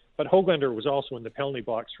doing. But Höglander was also in the penalty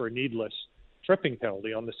box for a needless tripping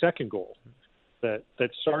penalty on the second goal that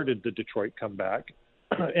started the Detroit comeback.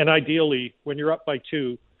 And ideally, when you're up by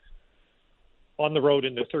 2 on the road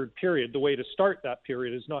in the third period, the way to start that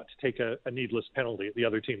period is not to take a needless penalty at the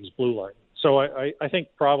other team's blue line. So I think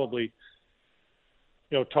probably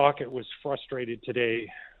Tocchet was frustrated today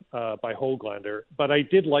by Höglander, but I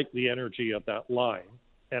did like the energy of that line,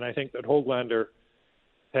 and I think that Höglander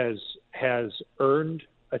has earned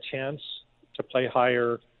a chance to play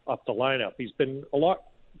higher up the lineup. He's been a lot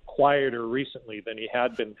quieter recently than he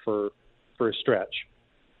had been for a stretch,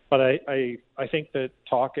 but I think that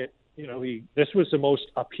Tocchet, this was the most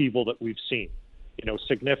upheaval that we've seen.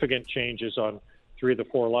 Significant changes on 3 of the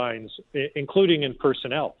 4 lines, including in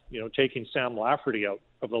personnel, taking Sam Lafferty out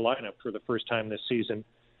of the lineup for the first time this season,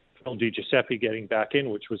 Phil DiGiuseppe getting back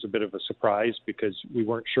in, which was a bit of a surprise because we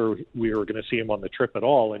weren't sure we were going to see him on the trip at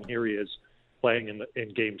all, and here he is playing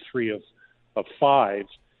in game 3 of 5.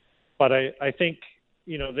 But I think,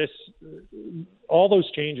 all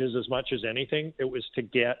those changes, as much as anything, it was to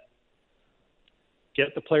get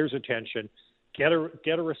the players' attention, get a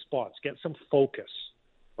response, get some focus.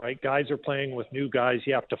 Right, guys are playing with new guys.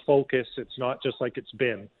 You have to focus. It's not just like it's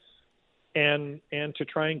been, and to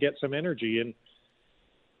try and get some energy. And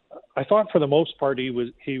I thought for the most part he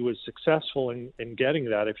was successful in getting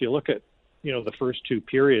that. If you look at the first 2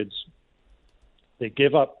 periods, they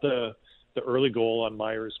give up the early goal on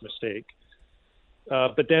Myers' mistake,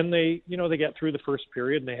 but then they get through the first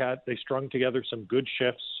period and they strung together some good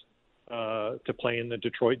shifts to play in the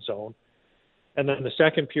Detroit zone. And then the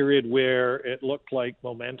second period, where it looked like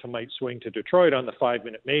momentum might swing to Detroit on the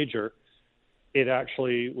 5-minute major, it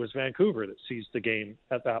actually was Vancouver that seized the game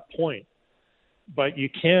at that point. But you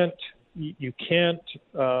can't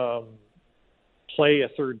play a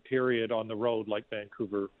third period on the road like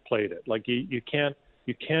Vancouver played it. Like you can't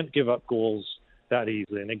give up goals that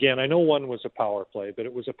easily. And again, I know one was a power play, but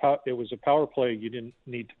it was a power play you didn't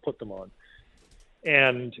need to put them on.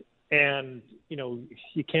 And And,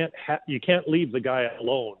 you can't leave the guy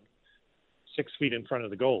alone 6 feet in front of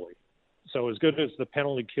the goalie. So as good as the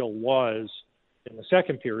penalty kill was in the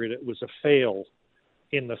second period, it was a fail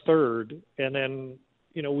in the third. And then,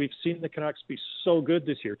 we've seen the Canucks be so good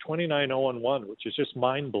this year, 29-0-1, which is just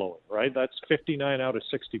mind-blowing, right? That's 59 out of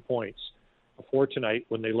 60 points before tonight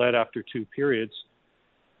when they led after two periods.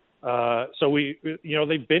 So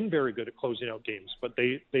they've been very good at closing out games, but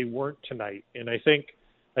they weren't tonight. And I think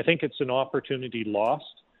it's an opportunity lost.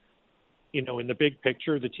 In the big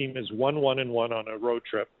picture, the team is 1-1-1 on a road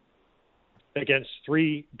trip against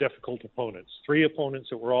three difficult opponents, three opponents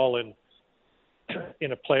that were all in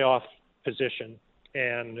a playoff position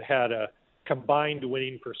and had a combined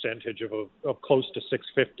winning percentage of close to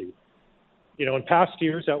 .650. In past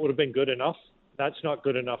years, that would have been good enough. That's not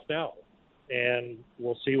good enough now. And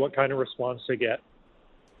we'll see what kind of response they get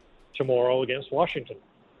tomorrow against Washington.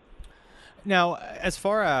 Now, as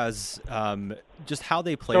far as just how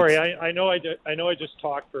they played... Sorry, I know I just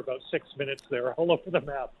talked for about 6 minutes there all over the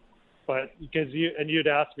map. But because you'd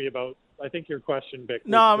asked me about, I think your question, Vic.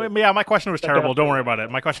 My question was terrible. Don't worry about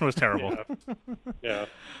it. My question was terrible. Yeah.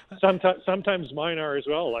 Sometimes mine are as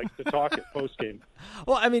well, like to talk at post game.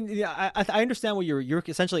 Well, I understand what you're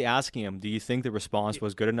essentially asking him. Do you think the response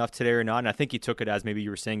was good enough today or not? And I think you took it as maybe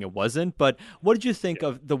you were saying it wasn't. But what did you think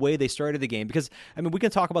of the way they started the game? Because we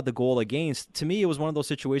can talk about the goal against. To me, it was one of those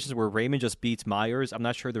situations where Raymond just beats Myers. I'm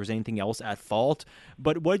not sure there was anything else at fault.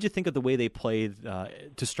 But what did you think of the way they played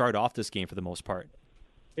to start off this game for the most part?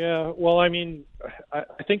 Yeah, well, I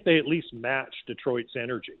think they at least matched Detroit's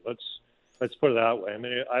energy. Let's put it that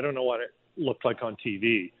way. I don't know what it looked like on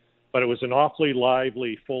TV, but it was an awfully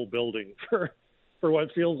lively, full building for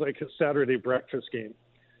what feels like a Saturday breakfast game.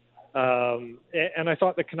 And I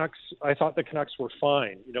thought the Canucks were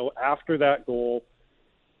fine. After that goal,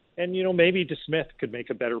 and maybe DeSmith could make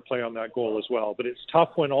a better play on that goal as well. But it's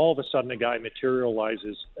tough when all of a sudden a guy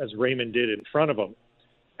materializes as Raymond did in front of him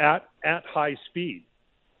at high speed.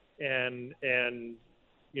 And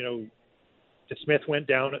DeSmith went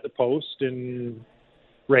down at the post, and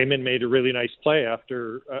Raymond made a really nice play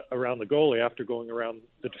after around the goalie after going around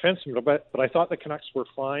the defenseman. But I thought the Canucks were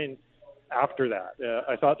fine after that.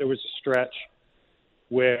 I thought there was a stretch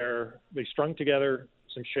where they strung together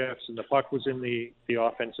some shifts, and the puck was in the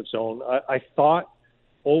offensive zone. I thought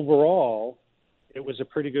overall it was a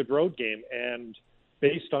pretty good road game, and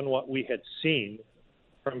based on what we had seen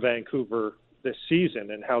from Vancouver this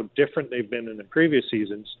season and how different they've been in the previous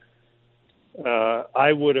seasons,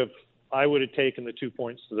 I would have taken the 2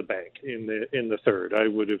 points to the bank in the third. I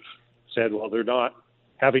would have said, well, they're not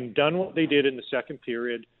having done what they did in the second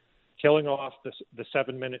period, killing off the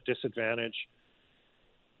 7-minute disadvantage,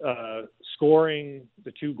 scoring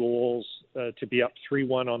the two goals to be up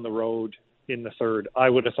 3-1 on the road in the third.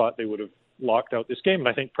 I would have thought they would have locked out this game, and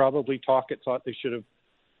I think probably Tocchet thought they should have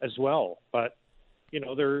as well. But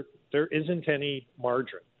there isn't any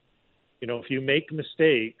margin. If you make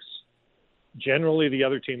mistakes, generally the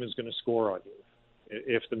other team is going to score on you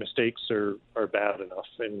if the mistakes are bad enough.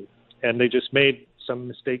 And they just made some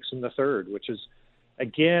mistakes in the third, which is,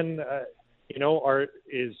 again,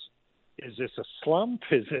 is this a slump?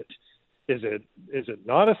 Is it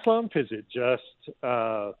not a slump? Is it just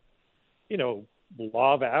law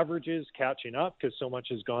of averages catching up because so much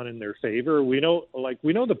has gone in their favor? We know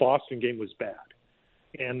the Boston game was bad,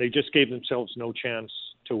 and they just gave themselves no chance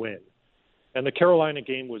to win. And the Carolina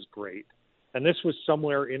game was great. And this was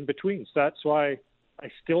somewhere in between. So that's why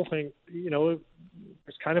I still think, there's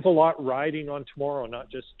kind of a lot riding on tomorrow,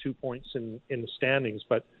 not just 2 points in the standings,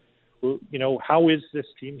 but, how is this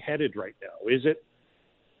team headed right now? Is it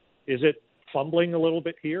fumbling a little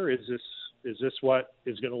bit here? Is this what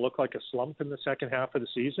is going to look like a slump in the second half of the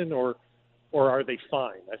season, or are they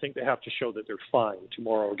fine? I think they have to show that they're fine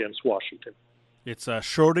tomorrow against Washington. It's a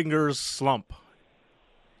Schrodinger's slump.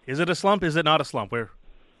 Is it a slump? Is it not a slump? We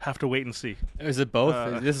have to wait and see. Is it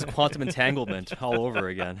both? This is quantum entanglement all over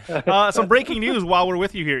again. Some breaking news while we're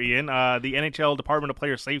with you here, Ian. The NHL Department of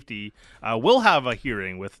Player Safety will have a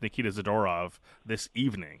hearing with Nikita Zadorov this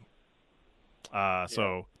evening.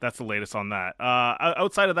 So that's the latest on that.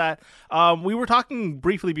 Outside of that, we were talking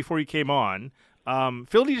briefly before you came on.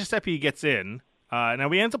 Phil DiGiuseppe gets in. Now,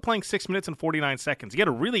 we ended up playing 6 minutes and 49 seconds. He had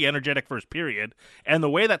a really energetic first period, and the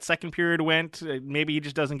way that second period went, maybe he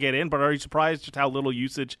just doesn't get in, but are you surprised just how little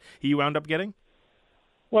usage he wound up getting?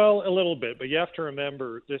 Well, a little bit, but you have to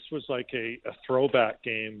remember this was like a throwback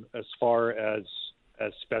game as far as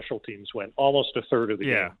special teams went, almost a third of the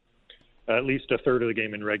game. At least a third of the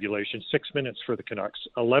game in regulation. 6 minutes for the Canucks,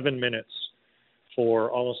 almost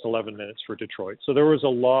 11 minutes for Detroit. So there was a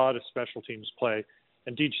lot of special teams play.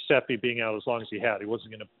 And DiGiuseppe being out as long as he had, he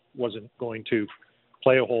wasn't going to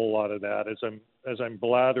play a whole lot of that. As I'm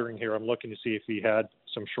blathering here, I'm looking to see if he had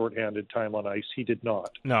some shorthanded time on ice. He did not.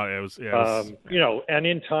 No, it was and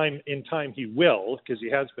in time he will, because he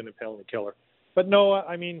has been a penalty killer. But no,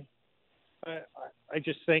 I mean, I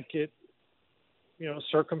just think it,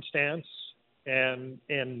 circumstance and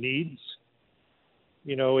needs.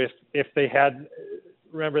 If they had,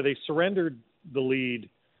 remember, they surrendered the lead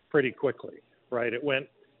pretty quickly, right? It went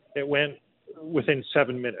within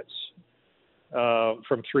 7 minutes.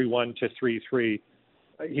 From 3-1 to 3-3,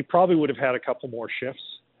 he probably would have had a couple more shifts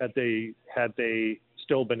had they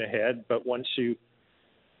still been ahead. But once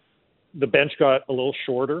the bench got a little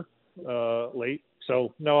shorter late.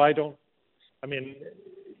 So no, I don't. I mean,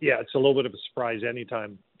 yeah, it's a little bit of a surprise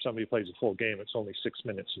anytime somebody plays a full game. It's only 6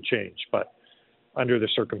 minutes and change, but under the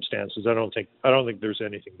circumstances, I don't think there's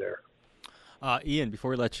anything there. Ian,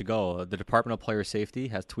 before we let you go, the Department of Player Safety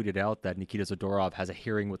has tweeted out that Nikita Zadorov has a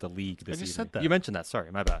hearing with the league this evening. Said that. You mentioned that.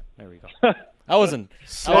 Sorry, my bad. There we go. I wasn't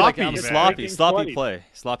sloppy. I'm sloppy play.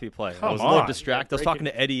 Come I was a little distracted. I was talking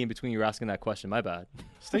to Eddie in between you were asking that question. My bad.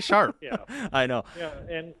 Stay sharp. Yeah, I know. Yeah,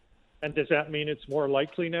 and does that mean it's more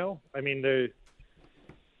likely now? I mean,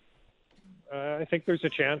 I think there's a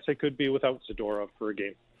chance they could be without Zadorov for a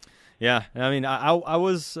game. Yeah, I mean, I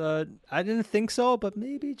was I didn't think so, but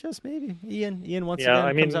maybe, just maybe. Ian once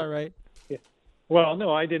again comes out right. Yeah. Well,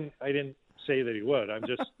 no, I didn't say that he would. I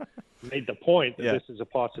just made the point that this is a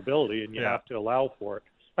possibility, and you have to allow for it.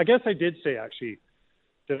 I guess I did say, actually.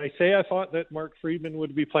 Did I say I thought that Mark Friedman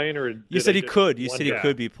would be playing, or you said he could? You said he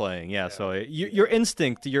could be playing. Yeah. So your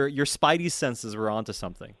instinct, your spidey senses were onto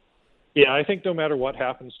something. Yeah, I think no matter what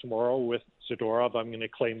happens tomorrow with Zadorov, I'm going to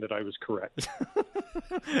claim that I was correct.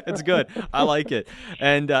 It's good. I like it.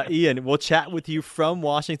 And Ian, we'll chat with you from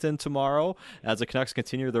Washington tomorrow as the Canucks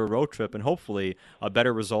continue their road trip, and hopefully a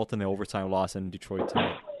better result than the overtime loss in Detroit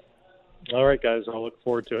tonight. All right, guys. I'll look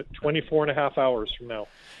forward to it. 24 and a half hours from now.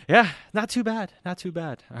 Yeah, not too bad. Not too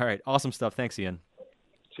bad. All right, awesome stuff. Thanks, Ian.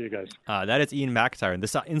 See you guys. That is Ian McIntyre, and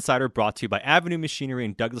this Insider brought to you by Avenue Machinery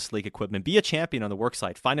and Douglas Lake Equipment. Be a champion on the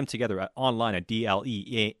worksite. Find them together online at dleamc.com.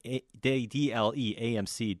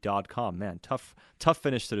 Man, tough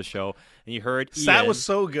finish to the show. And you heard Sat Ian. was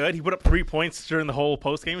so good. He put up 3 points during the whole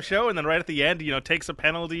post-game show, and then right at the end, takes a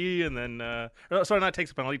penalty, and then not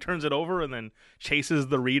takes a penalty, turns it over, and then chases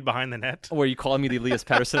the read behind the net. Were you calling me the Elias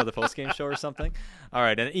Pettersson of the post-game show or something? All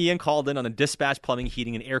right, and Ian called in on the Dispatch Plumbing,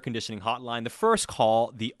 Heating, and Air Conditioning hotline. The first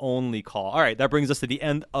call, the only call. All right, that brings us to the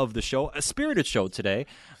end of the show. A spirited show today.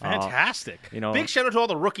 Fantastic. Big shout out to all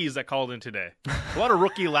the rookies that called in today. A lot of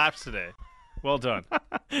rookie laps today. Well done.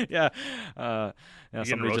 Yeah.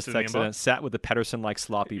 Somebody just texted and sat with the Pettersson-like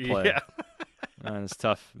sloppy play. Yeah. It's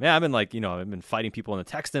tough. Yeah, I've been fighting people in the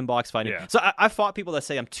text inbox, So I fought people that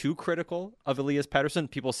say I'm too critical of Elias Pettersson.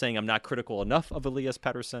 People saying I'm not critical enough of Elias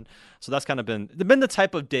Pettersson. So that's kind of been the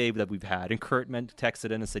type of day that we've had. And Kurt texted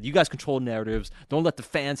in and said, "You guys control narratives. Don't let the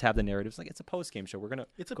fans have the narratives." Like, it's a post game show.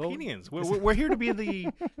 It's opinions. We're here to be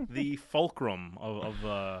the fulcrum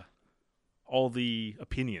of all the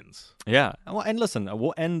opinions. Yeah. Well, and listen,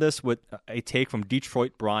 we'll end this with a take from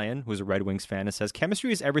Detroit Brian, who's a Red Wings fan, and says,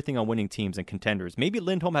 chemistry is everything on winning teams and contenders. Maybe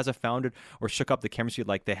Lindholm hasn't found it or shook up the chemistry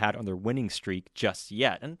like they had on their winning streak just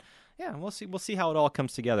yet. And yeah, we'll see how it all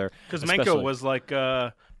comes together. Because Menko was like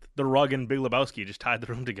the rug and Big Lebowski, just tied the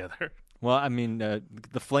room together. Well, I mean,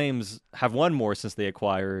 the Flames have won more since they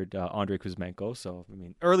acquired Andrei Kuzmenko. So, I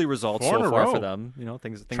mean, early results so far for them.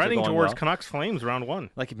 Things trending are going towards well. Canucks Flames round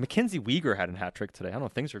one. Like Mackenzie Weegar had a hat trick today. I don't know.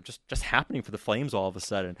 Things are just happening for the Flames all of a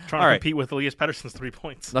sudden. Trying to compete with Elias Pettersson's 3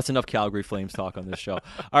 points. That's enough Calgary Flames talk on this show.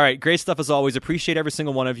 All right, great stuff as always. Appreciate every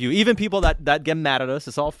single one of you, even people that get mad at us.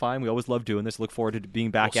 It's all fine. We always love doing this. Look forward to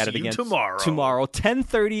being back at it again tomorrow.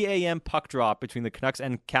 10:30 a.m. puck drop between the Canucks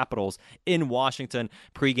and Capitals in Washington.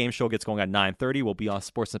 Pre-game show gets going at 9:30. We'll be on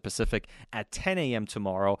Sportsnet Pacific at 10 a.m.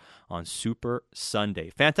 tomorrow on Super Sunday.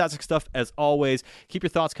 Fantastic stuff as always. Keep your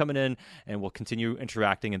thoughts coming in, and we'll continue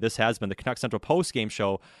interacting. And this has been the Canucks Central Post Game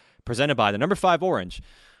Show presented by the number 5 Orange.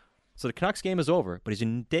 So the Canucks game is over, but is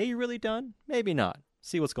your day really done? Maybe not.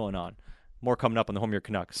 See what's going on. More coming up on the Home of Your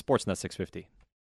Canucks, Sportsnet 650.